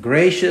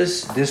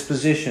 gracious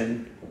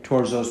disposition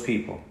towards those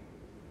people,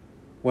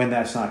 when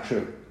that's not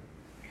true.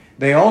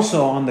 They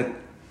also, on the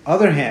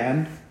other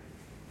hand,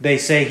 they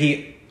say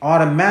he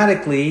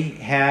automatically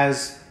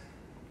has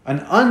an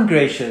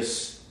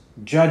ungracious,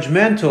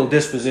 judgmental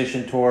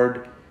disposition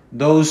toward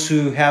those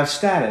who have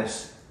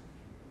status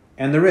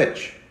and the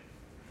rich.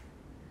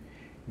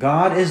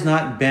 God is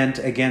not bent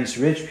against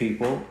rich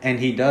people, and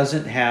he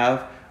doesn't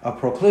have a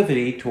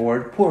proclivity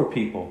toward poor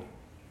people.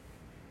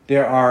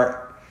 There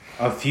are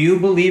a few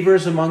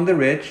believers among the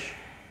rich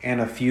and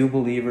a few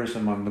believers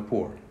among the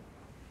poor.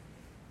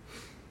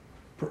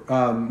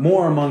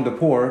 More among the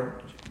poor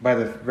by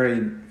the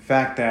very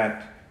fact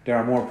that there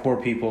are more poor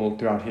people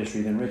throughout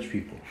history than rich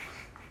people.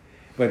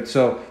 But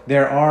so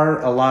there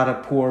are a lot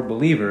of poor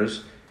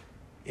believers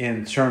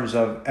in terms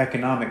of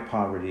economic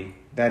poverty.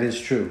 That is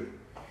true.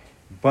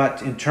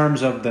 But in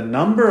terms of the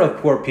number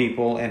of poor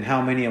people and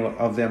how many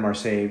of them are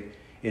saved,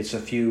 it's a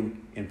few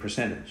in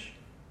percentage,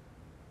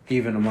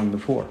 even among the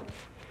poor.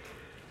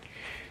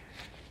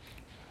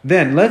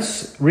 Then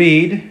let's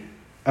read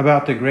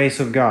about the grace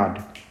of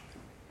God.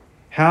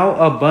 How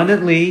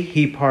abundantly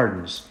he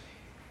pardons.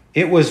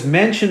 It was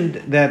mentioned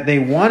that they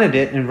wanted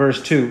it in verse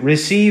 2.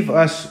 Receive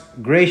us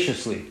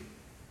graciously.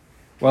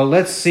 Well,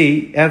 let's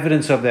see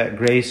evidence of that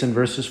grace in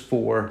verses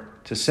 4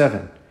 to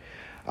 7.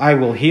 I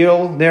will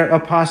heal their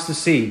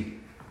apostasy.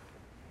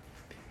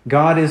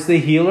 God is the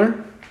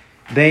healer.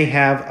 They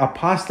have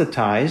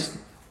apostatized.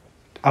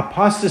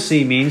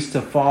 Apostasy means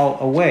to fall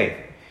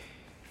away.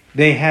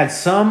 They had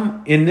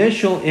some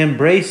initial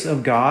embrace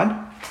of God,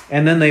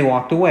 and then they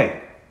walked away.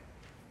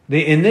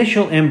 The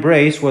initial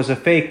embrace was a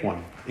fake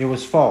one. It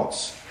was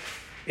false.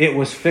 It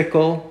was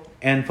fickle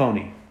and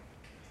phony.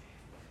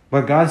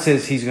 But God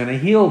says he's going to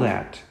heal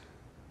that.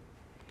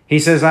 He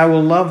says, I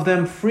will love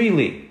them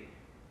freely.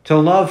 To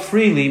love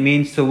freely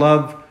means to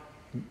love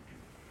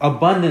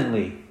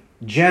abundantly,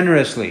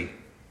 generously.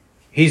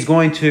 He's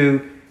going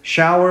to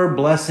shower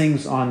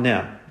blessings on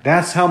them.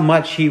 That's how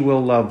much he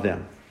will love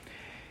them.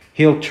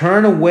 He'll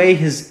turn away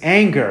his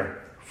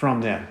anger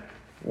from them.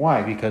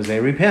 Why? Because they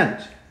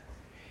repent.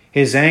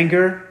 His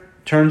anger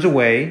turns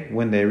away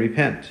when they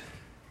repent.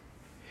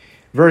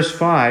 Verse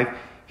 5,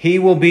 he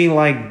will be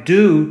like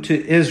dew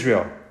to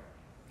Israel.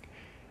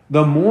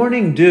 The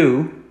morning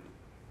dew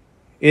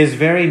is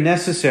very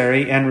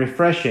necessary and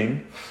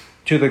refreshing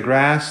to the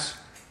grass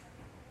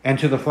and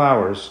to the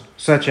flowers,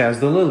 such as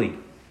the lily.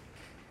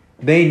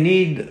 They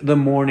need the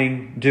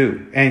morning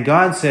dew. And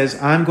God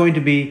says, I'm going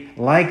to be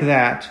like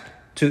that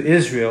to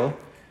Israel,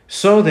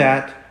 so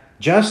that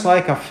just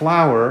like a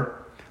flower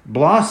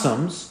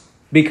blossoms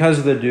because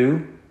of the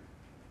dew,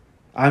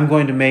 I'm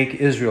going to make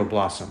Israel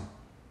blossom.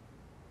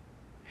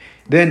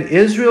 Then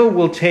Israel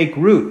will take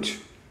root.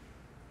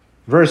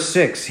 Verse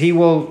 6, he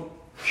will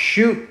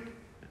shoot,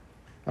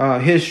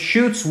 his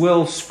shoots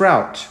will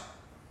sprout.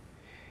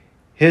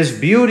 His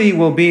beauty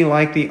will be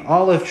like the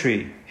olive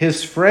tree,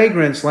 his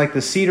fragrance like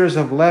the cedars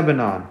of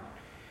Lebanon.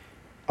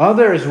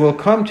 Others will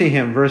come to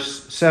him,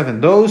 verse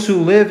 7. Those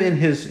who live in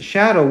his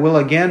shadow will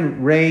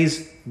again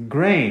raise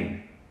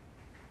grain.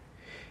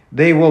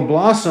 They will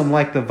blossom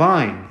like the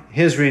vine.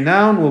 His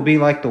renown will be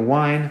like the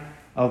wine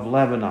of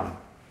Lebanon.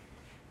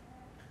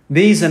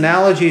 These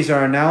analogies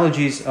are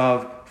analogies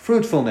of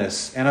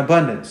fruitfulness and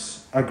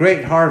abundance, a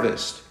great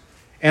harvest,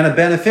 and a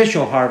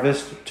beneficial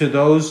harvest to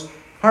those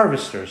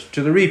harvesters,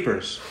 to the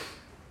reapers.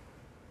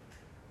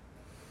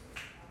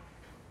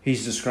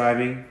 He's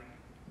describing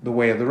the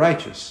way of the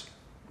righteous,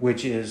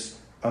 which is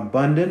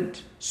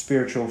abundant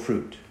spiritual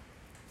fruit.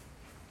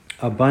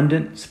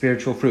 Abundant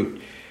spiritual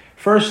fruit.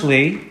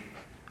 Firstly,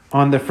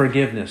 on the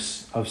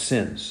forgiveness of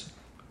sins.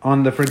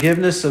 On the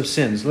forgiveness of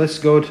sins. Let's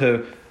go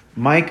to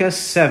Micah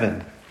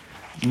 7.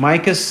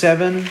 Micah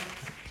 7,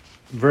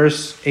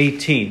 verse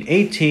 18.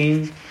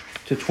 18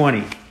 to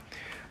 20.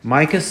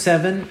 Micah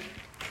 7,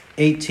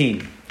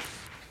 18.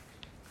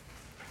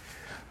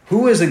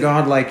 Who is a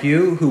God like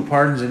you, who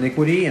pardons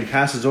iniquity and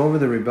passes over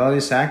the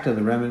rebellious act of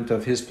the remnant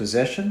of his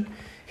possession?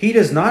 He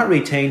does not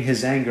retain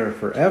his anger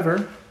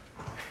forever,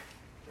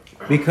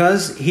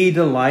 because he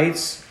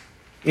delights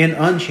in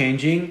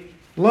unchanging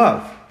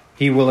love.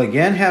 He will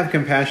again have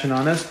compassion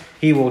on us.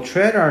 He will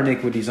tread our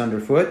iniquities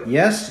underfoot.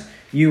 Yes,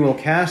 you will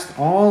cast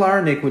all our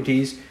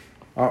iniquities,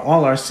 or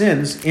all our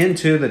sins,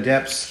 into the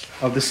depths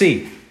of the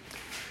sea.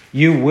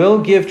 You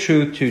will give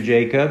truth to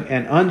Jacob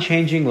and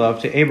unchanging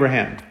love to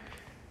Abraham,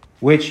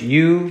 which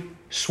you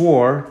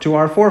swore to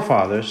our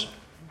forefathers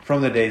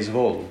from the days of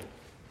old.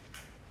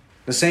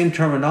 The same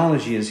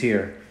terminology is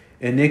here.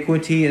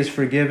 Iniquity is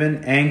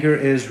forgiven, anger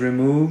is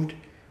removed,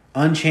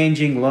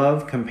 unchanging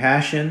love,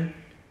 compassion.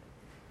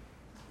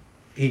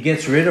 He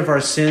gets rid of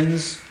our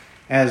sins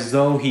as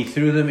though he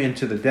threw them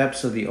into the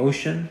depths of the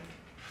ocean.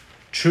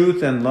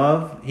 Truth and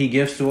love he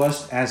gives to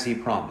us as he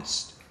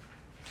promised.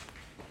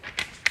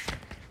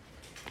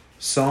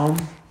 Psalm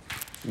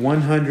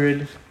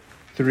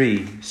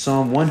 103.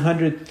 Psalm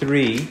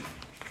 103,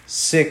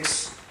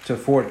 6 to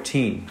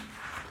 14.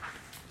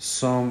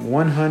 Psalm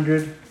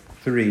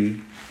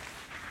 103,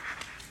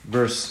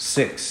 verse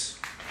 6.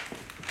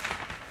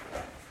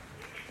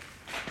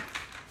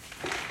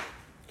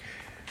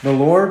 The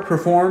Lord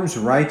performs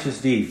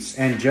righteous deeds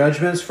and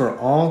judgments for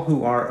all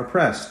who are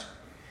oppressed.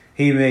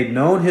 He made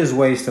known his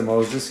ways to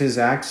Moses, his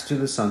acts to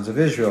the sons of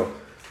Israel.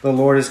 The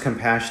Lord is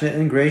compassionate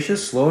and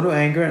gracious, slow to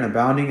anger, and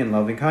abounding in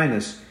loving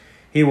kindness.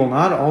 He will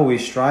not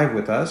always strive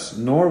with us,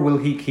 nor will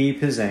he keep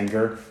his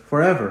anger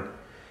forever.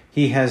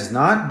 He has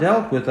not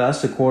dealt with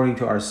us according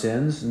to our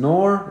sins,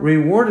 nor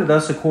rewarded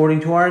us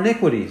according to our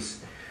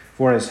iniquities.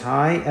 For as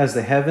high as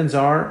the heavens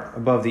are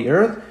above the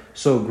earth,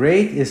 so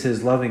great is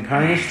his loving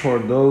kindness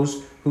toward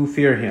those who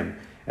fear him.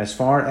 As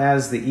far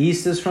as the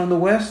east is from the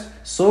west,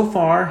 so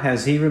far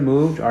has he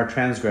removed our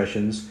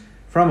transgressions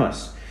from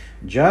us.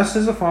 Just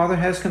as a father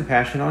has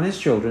compassion on his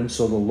children,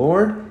 so the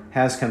Lord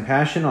has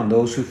compassion on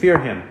those who fear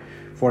him.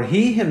 For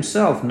he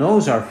himself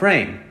knows our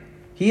frame.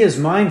 He is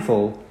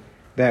mindful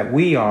that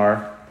we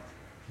are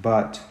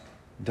but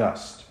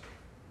dust.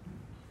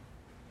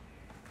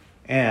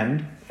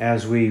 And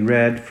as we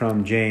read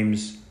from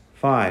James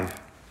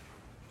 5,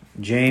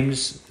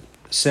 James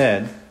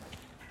said,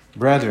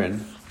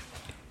 Brethren,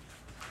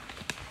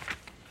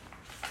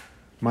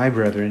 my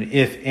brethren,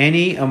 if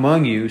any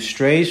among you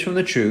strays from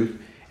the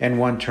truth, and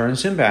one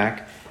turns him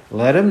back,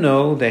 let him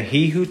know that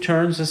he who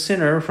turns a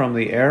sinner from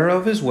the error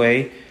of his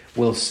way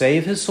will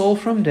save his soul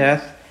from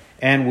death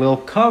and will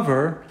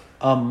cover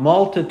a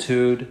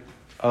multitude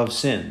of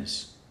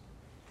sins.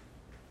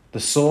 The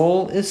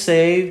soul is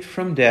saved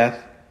from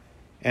death,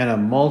 and a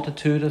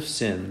multitude of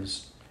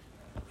sins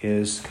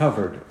is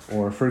covered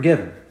or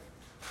forgiven.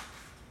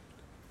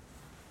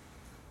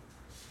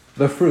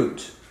 The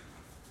fruit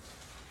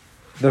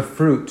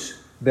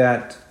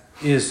that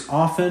is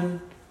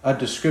often a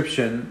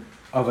description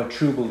of a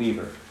true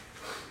believer.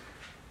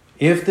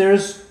 If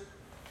there's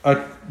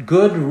a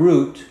good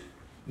root,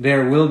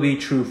 there will be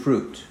true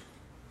fruit.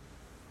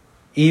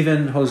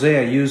 Even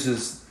Hosea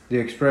uses the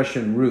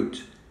expression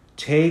root.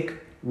 Take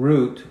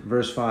root,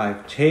 verse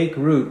 5, take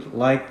root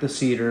like the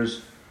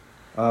cedars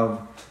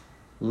of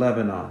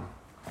Lebanon.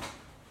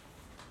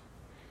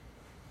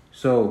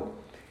 So,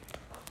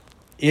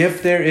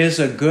 if there is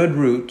a good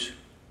root,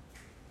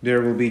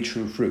 there will be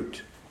true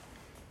fruit,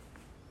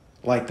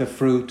 like the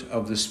fruit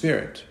of the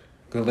Spirit.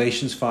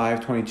 Galatians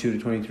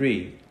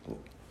 5:22-23.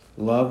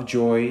 Love,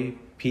 joy,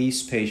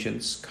 peace,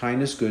 patience,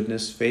 kindness,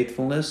 goodness,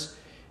 faithfulness,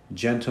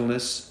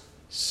 gentleness,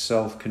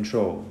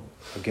 self-control.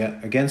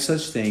 Against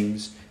such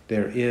things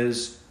there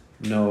is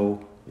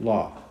no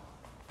law.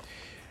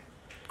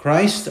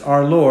 Christ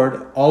our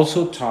Lord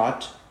also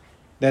taught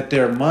that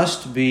there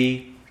must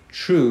be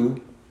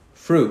true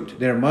fruit.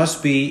 There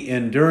must be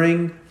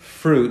enduring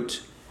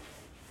fruit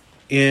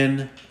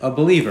in a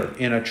believer,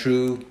 in a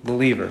true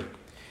believer.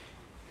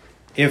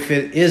 If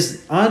it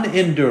is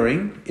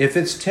unenduring, if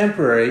it's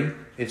temporary,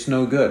 it's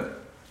no good.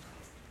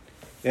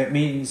 It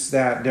means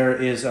that there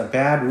is a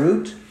bad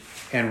root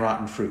and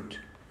rotten fruit.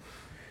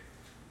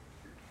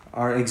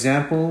 Our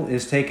example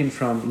is taken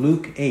from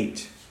Luke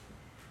 8.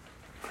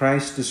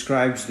 Christ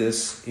describes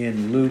this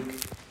in Luke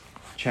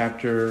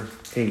chapter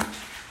 8.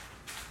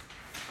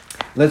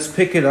 Let's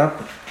pick it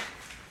up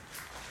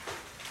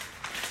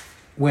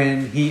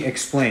when he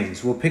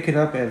explains. We'll pick it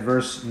up at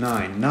verse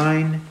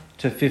 9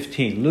 to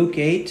 15. Luke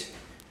 8,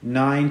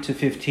 9 to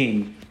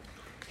 15.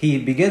 He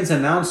begins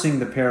announcing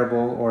the parable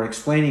or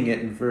explaining it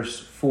in verse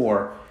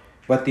 4,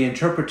 but the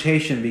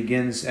interpretation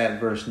begins at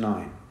verse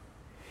 9.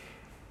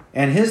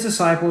 And his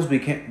disciples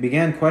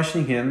began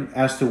questioning him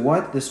as to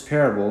what this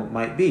parable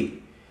might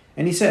be.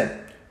 And he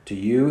said, To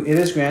you it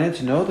is granted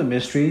to know the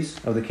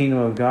mysteries of the kingdom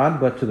of God,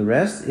 but to the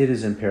rest it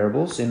is in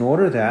parables, in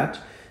order that,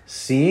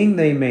 seeing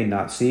they may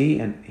not see,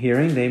 and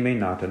hearing they may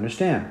not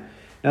understand.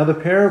 Now the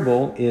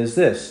parable is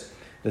this.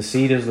 The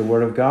seed is the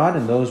word of God,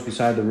 and those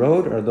beside the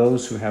road are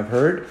those who have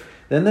heard.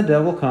 Then the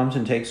devil comes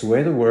and takes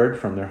away the word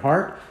from their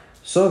heart,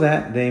 so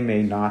that they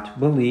may not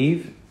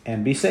believe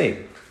and be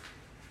saved.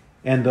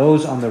 And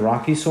those on the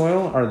rocky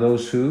soil are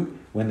those who,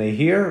 when they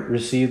hear,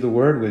 receive the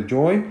word with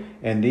joy,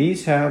 and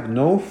these have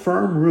no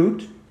firm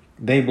root.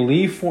 They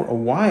believe for a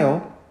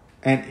while,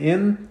 and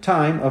in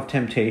time of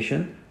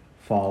temptation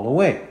fall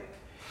away.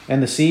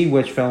 And the seed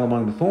which fell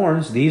among the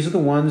thorns, these are the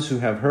ones who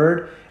have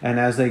heard, and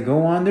as they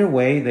go on their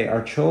way, they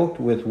are choked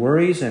with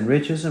worries and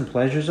riches and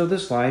pleasures of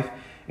this life,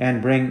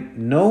 and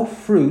bring no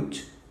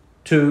fruit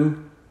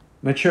to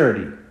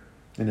maturity.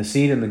 And the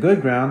seed in the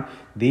good ground,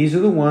 these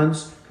are the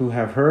ones who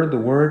have heard the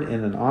word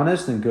in an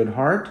honest and good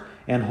heart,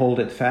 and hold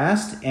it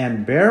fast,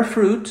 and bear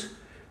fruit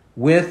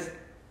with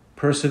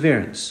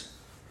perseverance.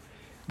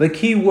 The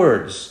key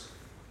words.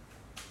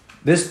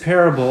 This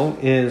parable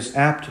is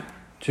apt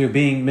to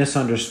being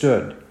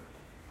misunderstood.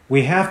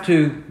 We have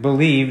to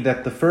believe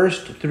that the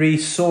first three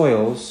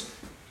soils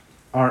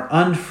are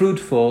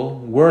unfruitful,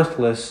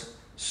 worthless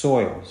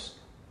soils.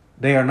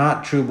 They are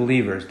not true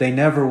believers. They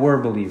never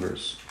were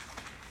believers.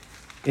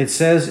 It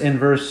says in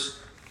verse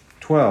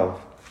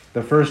 12,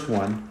 the first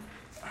one,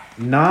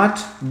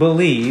 not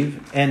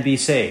believe and be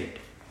saved.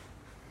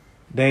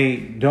 They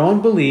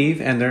don't believe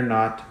and they're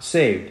not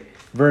saved.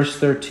 Verse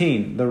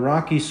 13, the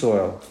rocky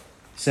soil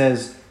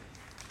says,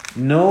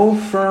 no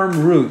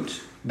firm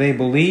root. They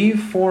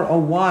believe for a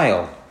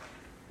while.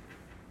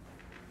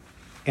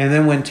 And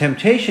then when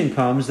temptation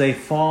comes, they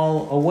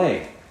fall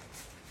away.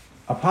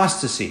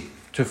 Apostasy.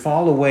 To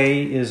fall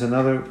away is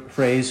another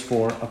phrase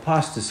for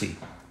apostasy.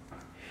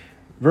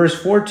 Verse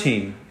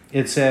 14,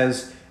 it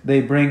says,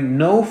 they bring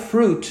no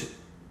fruit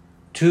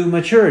to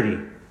maturity.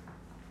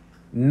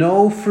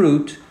 No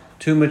fruit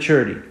to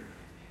maturity.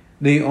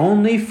 The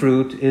only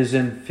fruit is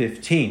in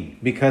 15,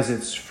 because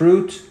it's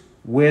fruit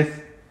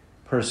with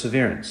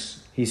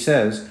perseverance. He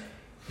says,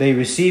 they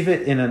receive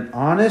it in an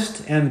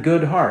honest and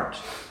good heart.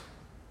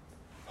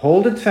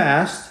 Hold it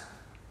fast,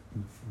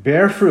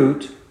 bear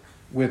fruit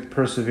with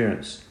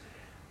perseverance.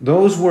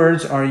 Those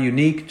words are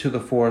unique to the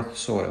fourth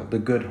soil, the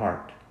good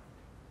heart.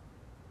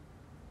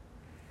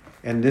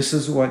 And this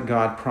is what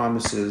God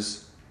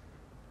promises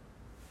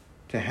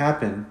to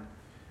happen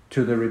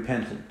to the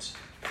repentant.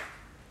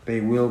 They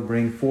will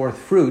bring forth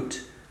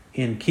fruit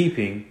in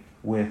keeping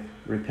with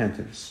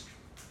repentance.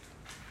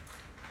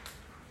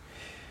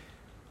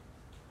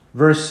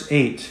 Verse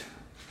 8,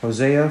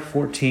 Hosea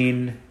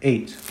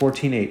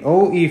 14:8.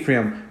 O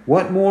Ephraim,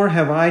 what more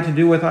have I to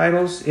do with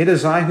idols? It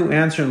is I who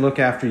answer and look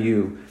after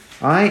you.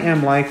 I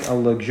am like a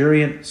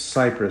luxuriant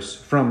cypress.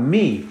 From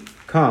me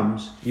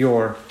comes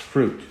your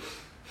fruit.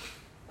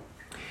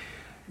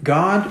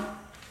 God,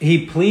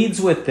 he pleads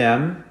with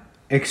them,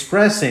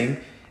 expressing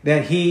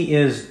that he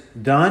is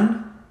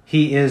done,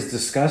 he is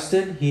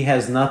disgusted, he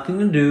has nothing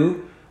to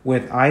do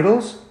with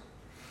idols,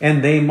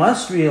 and they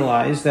must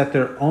realize that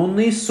their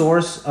only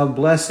source of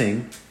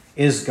blessing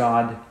is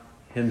God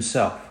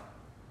himself.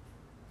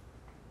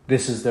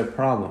 This is their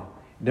problem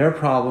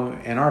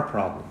and our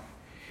problem.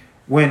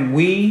 When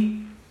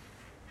we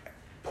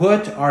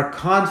put our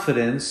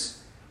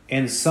confidence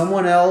in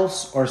someone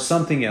else or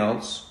something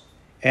else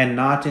and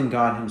not in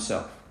God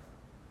himself.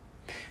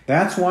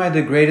 That's why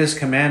the greatest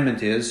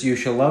commandment is, you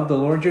shall love the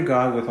Lord your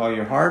God with all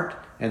your heart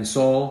and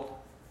soul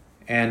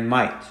and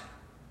might.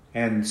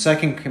 And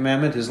second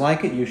commandment is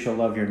like it, you shall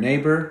love your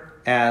neighbor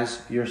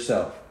as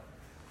yourself.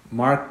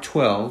 Mark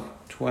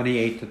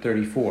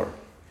 12:28-34.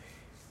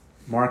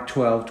 Mark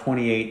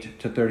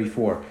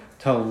 12:28-34.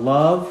 To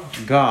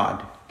love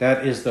God,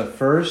 that is the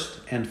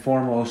first and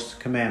foremost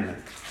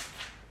commandment.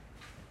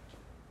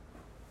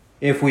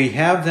 If we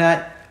have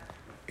that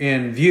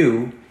in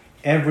view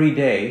every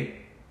day,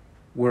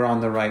 we're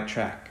on the right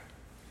track.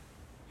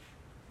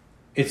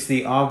 It's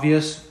the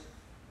obvious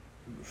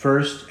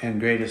first and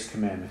greatest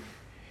commandment.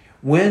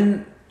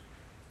 When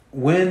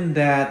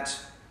that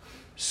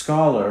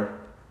scholar,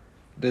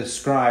 the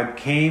scribe,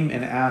 came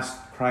and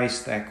asked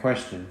Christ that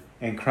question,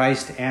 and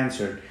Christ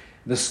answered,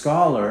 the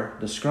scholar,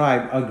 the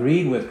scribe,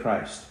 agreed with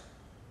Christ.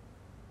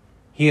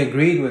 He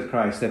agreed with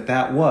Christ that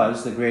that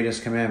was the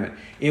greatest commandment.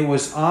 It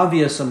was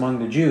obvious among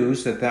the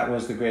Jews that that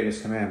was the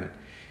greatest commandment.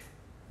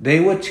 They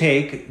would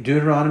take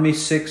Deuteronomy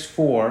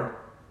 6:4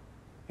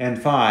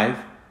 and 5,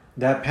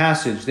 that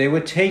passage, they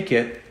would take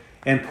it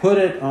and put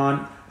it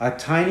on a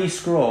tiny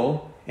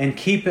scroll and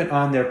keep it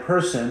on their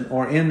person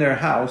or in their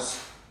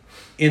house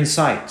in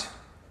sight,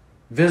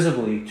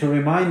 visibly, to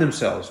remind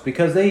themselves,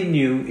 because they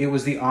knew it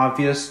was the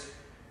obvious,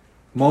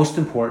 most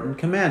important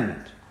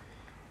commandment.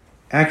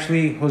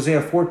 Actually,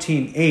 Hosea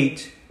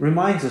 14:8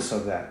 reminds us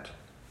of that.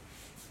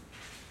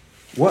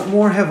 What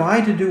more have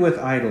I to do with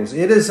idols?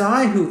 It is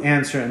I who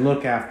answer and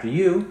look after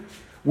you.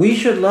 We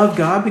should love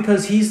God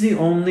because he's the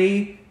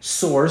only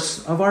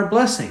source of our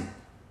blessing.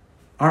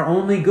 Our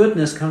only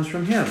goodness comes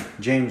from him.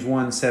 James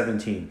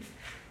 1:17.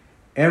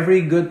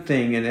 Every good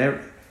thing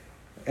and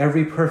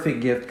every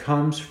perfect gift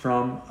comes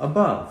from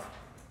above,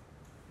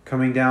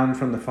 coming down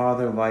from the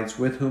Father of lights,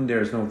 with whom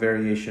there is no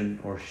variation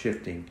or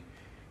shifting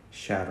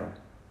shadow.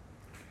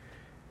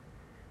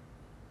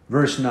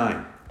 Verse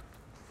 9.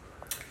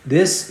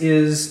 This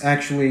is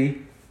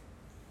actually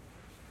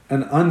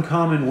an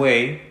uncommon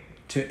way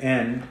to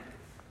end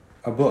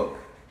a book.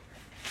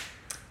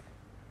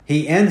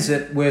 He ends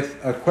it with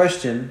a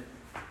question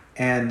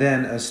and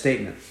then a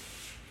statement.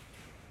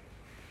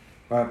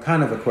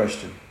 Kind of a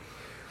question.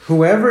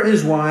 Whoever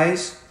is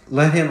wise,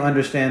 let him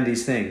understand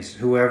these things.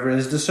 Whoever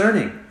is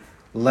discerning,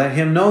 let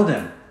him know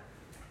them.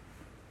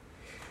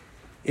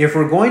 If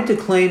we're going to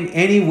claim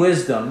any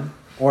wisdom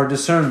or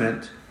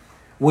discernment,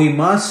 we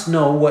must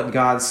know what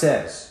God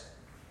says.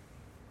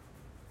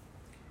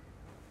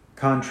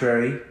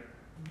 Contrary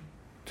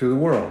to the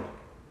world.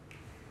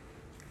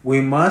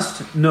 We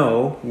must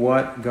know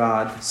what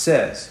God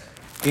says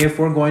if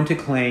we're going to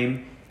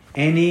claim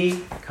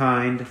any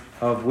kind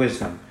of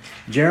wisdom.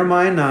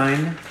 Jeremiah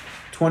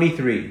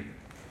 9:23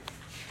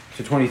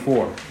 to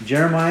 24.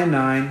 Jeremiah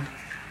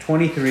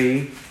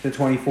 9:23 to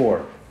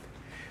 24.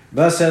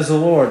 Thus says the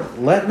Lord,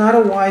 let not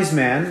a wise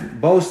man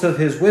boast of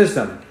his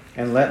wisdom,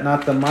 and let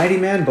not the mighty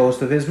man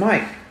boast of his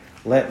might.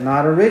 Let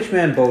not a rich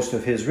man boast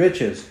of his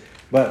riches,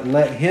 but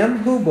let him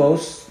who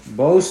boasts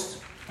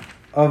boast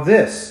of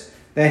this,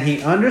 that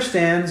he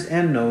understands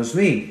and knows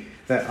me,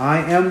 that I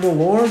am the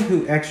Lord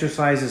who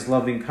exercises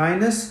loving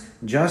kindness,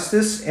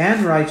 justice,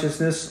 and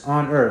righteousness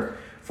on earth.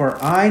 For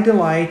I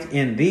delight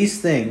in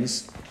these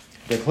things,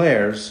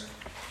 declares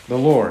the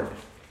Lord.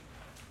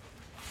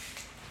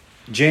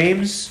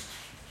 James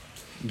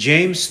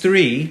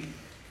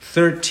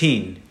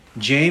 3:13.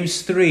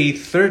 James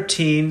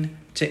 3:13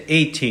 to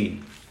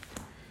 18.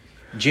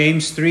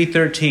 James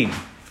 3:13.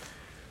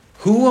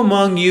 Who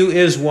among you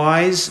is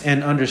wise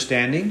and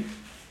understanding?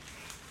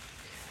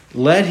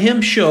 Let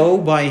him show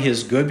by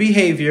his good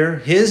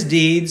behavior his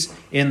deeds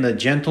in the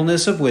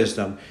gentleness of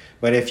wisdom.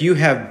 But if you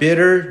have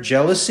bitter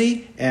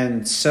jealousy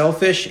and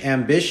selfish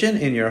ambition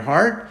in your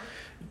heart,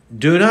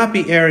 do not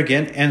be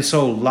arrogant and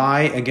so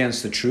lie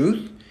against the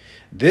truth.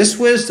 This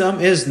wisdom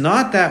is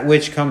not that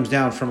which comes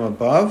down from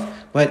above,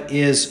 but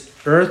is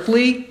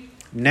earthly,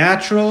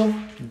 natural,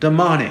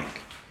 demonic.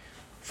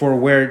 For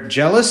where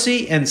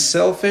jealousy and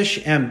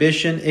selfish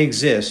ambition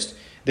exist,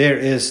 there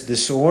is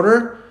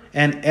disorder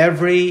and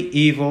every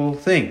evil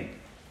thing.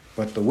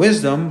 But the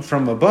wisdom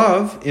from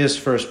above is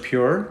first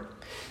pure,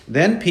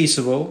 then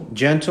peaceable,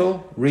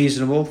 gentle,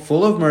 reasonable,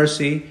 full of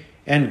mercy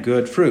and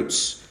good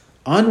fruits,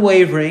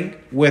 unwavering,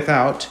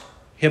 without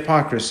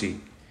hypocrisy.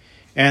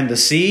 And the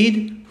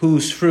seed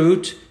whose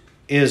fruit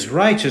is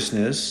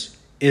righteousness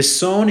is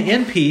sown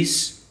in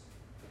peace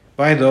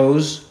by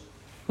those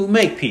who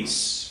make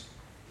peace.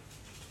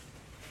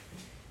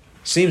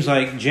 Seems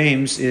like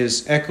James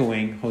is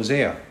echoing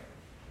Hosea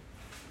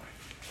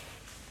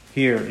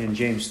here in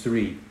James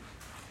 3.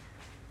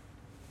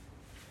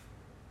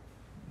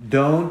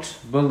 Don't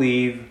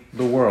believe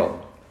the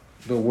world,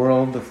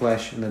 the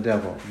flesh, and the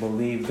devil.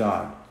 Believe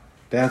God.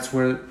 That's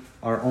where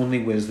our only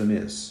wisdom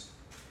is.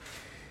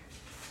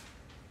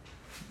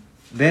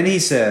 Then he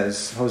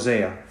says,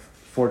 Hosea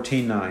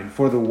 14:9,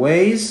 for the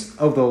ways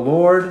of the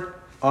Lord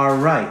are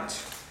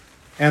right,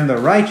 and the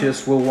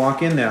righteous will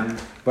walk in them,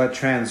 but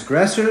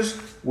transgressors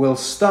will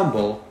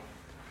stumble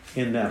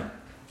in them.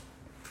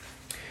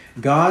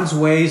 God's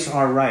ways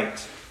are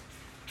right.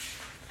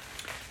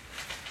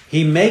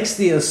 He makes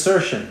the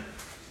assertion.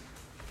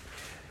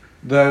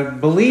 The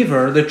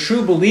believer, the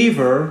true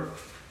believer,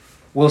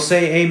 will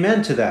say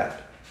amen to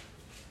that.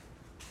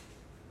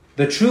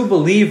 The true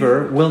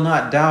believer will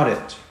not doubt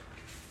it.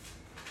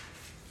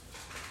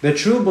 The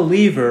true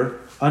believer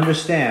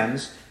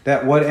understands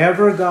that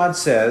whatever God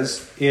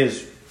says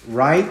is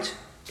right,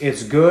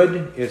 it's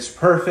good, it's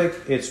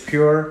perfect, it's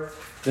pure,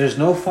 there's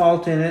no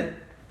fault in it,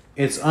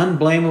 it's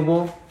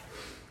unblameable.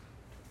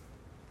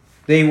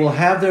 They will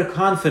have their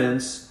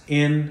confidence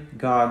in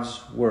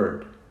God's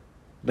word.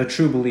 The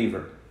true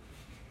believer.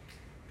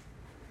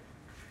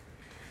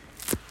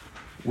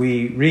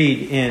 We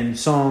read in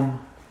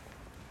Psalm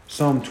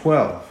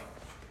 12,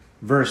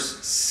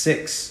 verse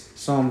 6.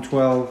 Psalm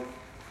 12,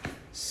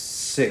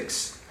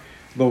 6.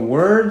 The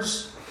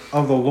words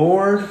of the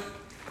Lord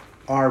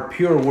are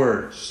pure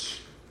words,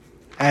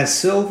 as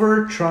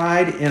silver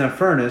tried in a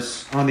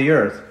furnace on the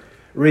earth,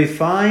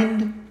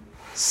 refined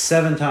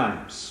 7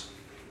 times.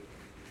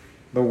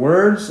 The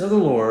words of the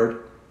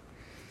Lord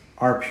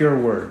are pure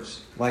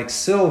words, like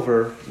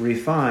silver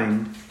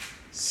refined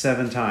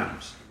 7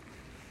 times.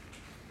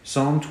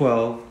 Psalm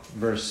 12,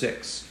 verse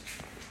 6.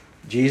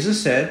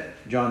 Jesus said,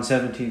 John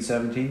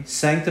 17:17,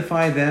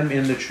 sanctify them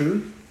in the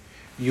truth.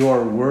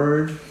 Your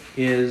word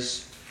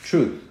is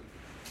truth.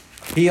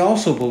 He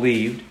also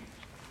believed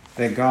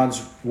that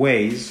God's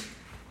ways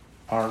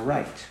are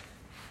right.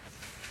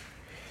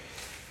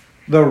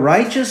 The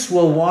righteous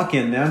will walk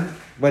in them,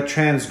 but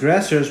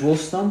transgressors will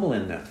stumble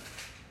in them.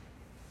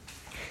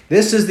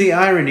 This is the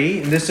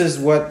irony, and this is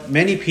what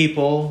many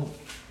people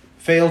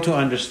fail to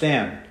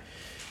understand,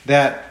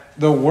 that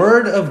the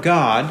Word of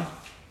God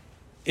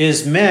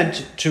is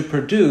meant to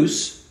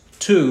produce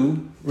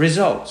two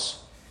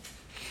results.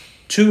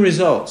 Two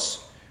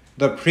results.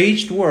 The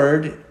preached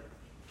Word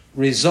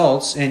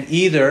results in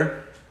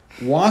either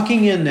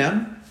walking in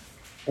them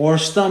or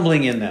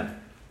stumbling in them.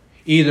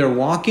 Either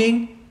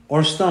walking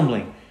or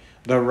stumbling.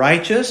 The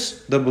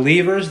righteous, the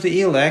believers, the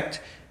elect,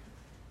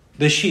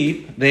 the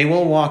sheep, they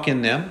will walk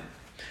in them.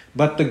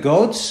 But the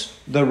goats,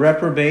 the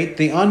reprobate,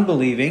 the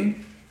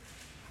unbelieving,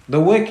 the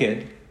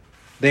wicked,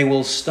 they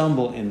will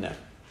stumble in them.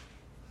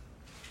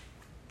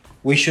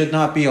 We should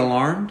not be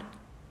alarmed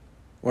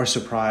or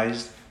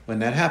surprised when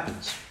that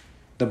happens.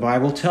 The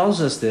Bible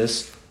tells us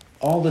this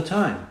all the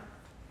time.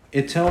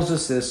 It tells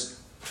us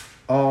this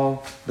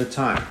all the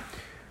time.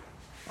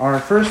 Our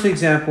first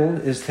example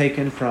is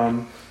taken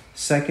from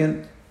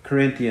 2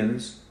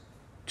 Corinthians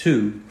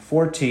 2,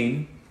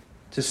 14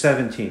 to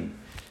 17.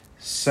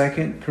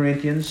 2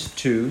 Corinthians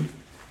 2,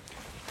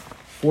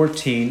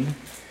 14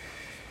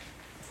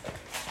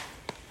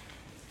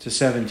 to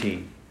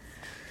 17.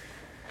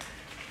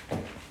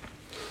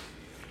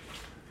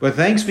 But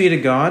thanks be to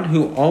God,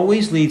 who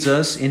always leads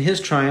us in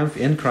his triumph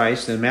in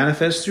Christ and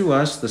manifests through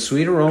us the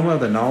sweet aroma of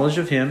the knowledge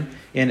of him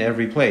in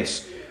every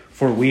place.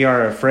 For we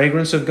are a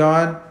fragrance of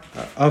God,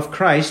 of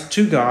Christ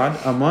to God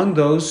among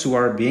those who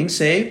are being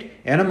saved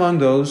and among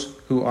those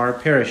who are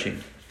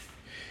perishing.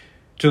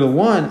 To the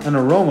one, an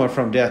aroma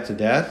from death to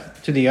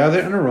death, to the other,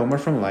 an aroma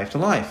from life to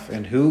life.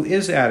 And who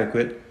is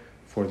adequate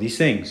for these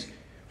things?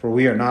 For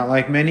we are not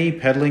like many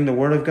peddling the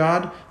word of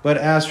God, but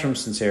as from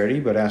sincerity,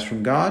 but as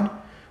from God.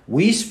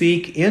 We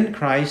speak in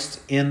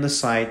Christ in the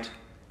sight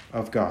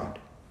of God.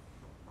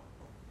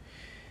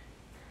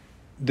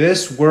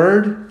 This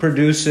word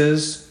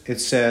produces, it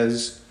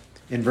says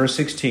in verse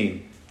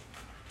 16,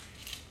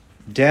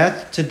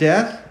 death to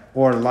death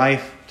or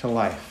life to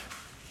life.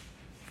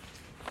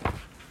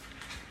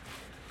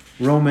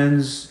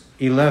 Romans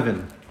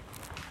 11.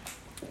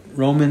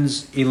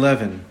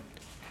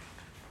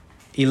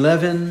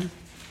 11:7.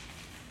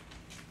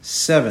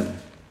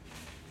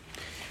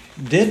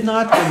 Did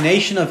not the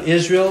nation of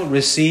Israel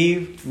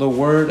receive the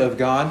word of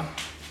God?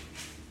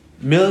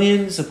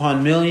 Millions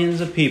upon millions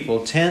of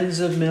people, tens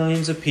of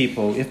millions of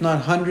people, if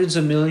not hundreds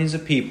of millions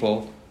of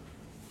people,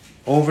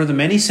 over the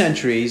many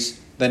centuries,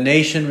 the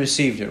nation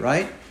received it,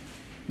 right?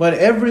 But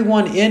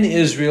everyone in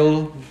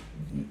Israel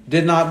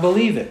did not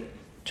believe it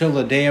till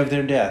the day of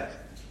their death.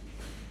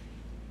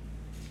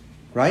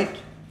 Right?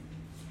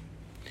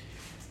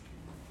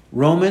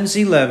 Romans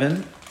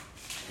 11,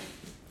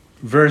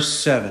 verse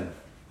 7.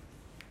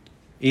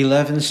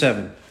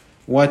 11:7.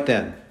 What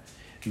then?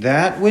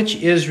 That which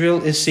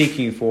Israel is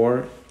seeking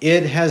for,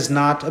 it has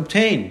not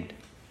obtained.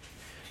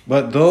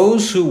 But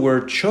those who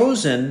were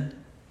chosen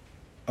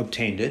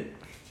obtained it,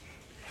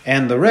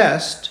 and the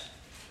rest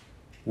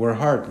were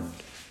hardened.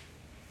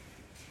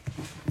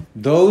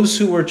 Those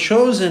who were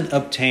chosen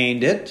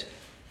obtained it,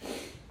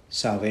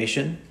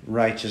 salvation,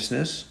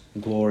 righteousness,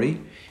 glory.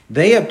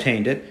 They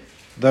obtained it.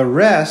 The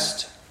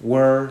rest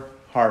were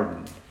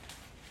hardened.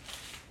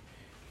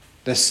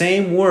 The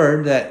same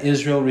word that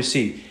Israel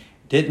received.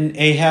 Didn't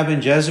Ahab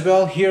and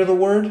Jezebel hear the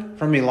word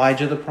from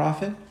Elijah the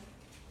prophet?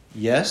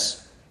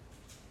 Yes.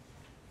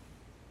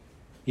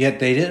 Yet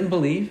they didn't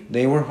believe.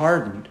 They were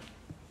hardened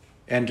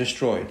and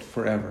destroyed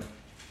forever.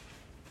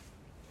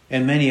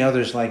 And many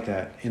others like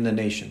that in the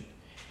nation.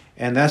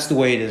 And that's the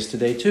way it is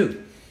today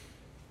too.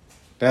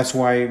 That's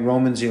why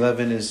Romans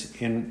 11 is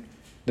in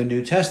the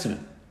New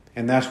Testament.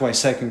 And that's why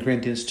 2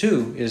 Corinthians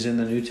 2 is in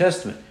the New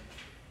Testament.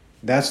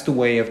 That's the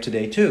way of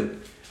today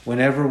too.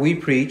 Whenever we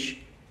preach,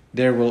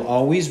 there will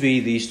always be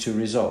these two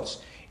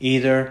results.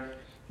 Either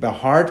the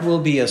heart will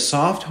be a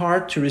soft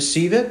heart to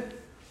receive it,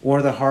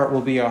 or the heart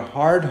will be a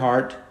hard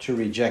heart to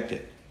reject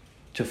it,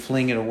 to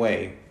fling it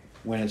away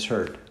when it's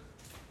heard.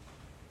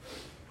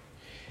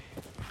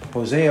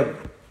 Hosea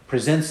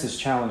presents this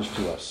challenge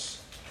to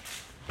us.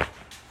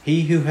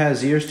 He who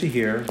has ears to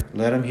hear,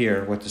 let him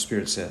hear what the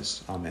Spirit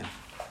says. Amen.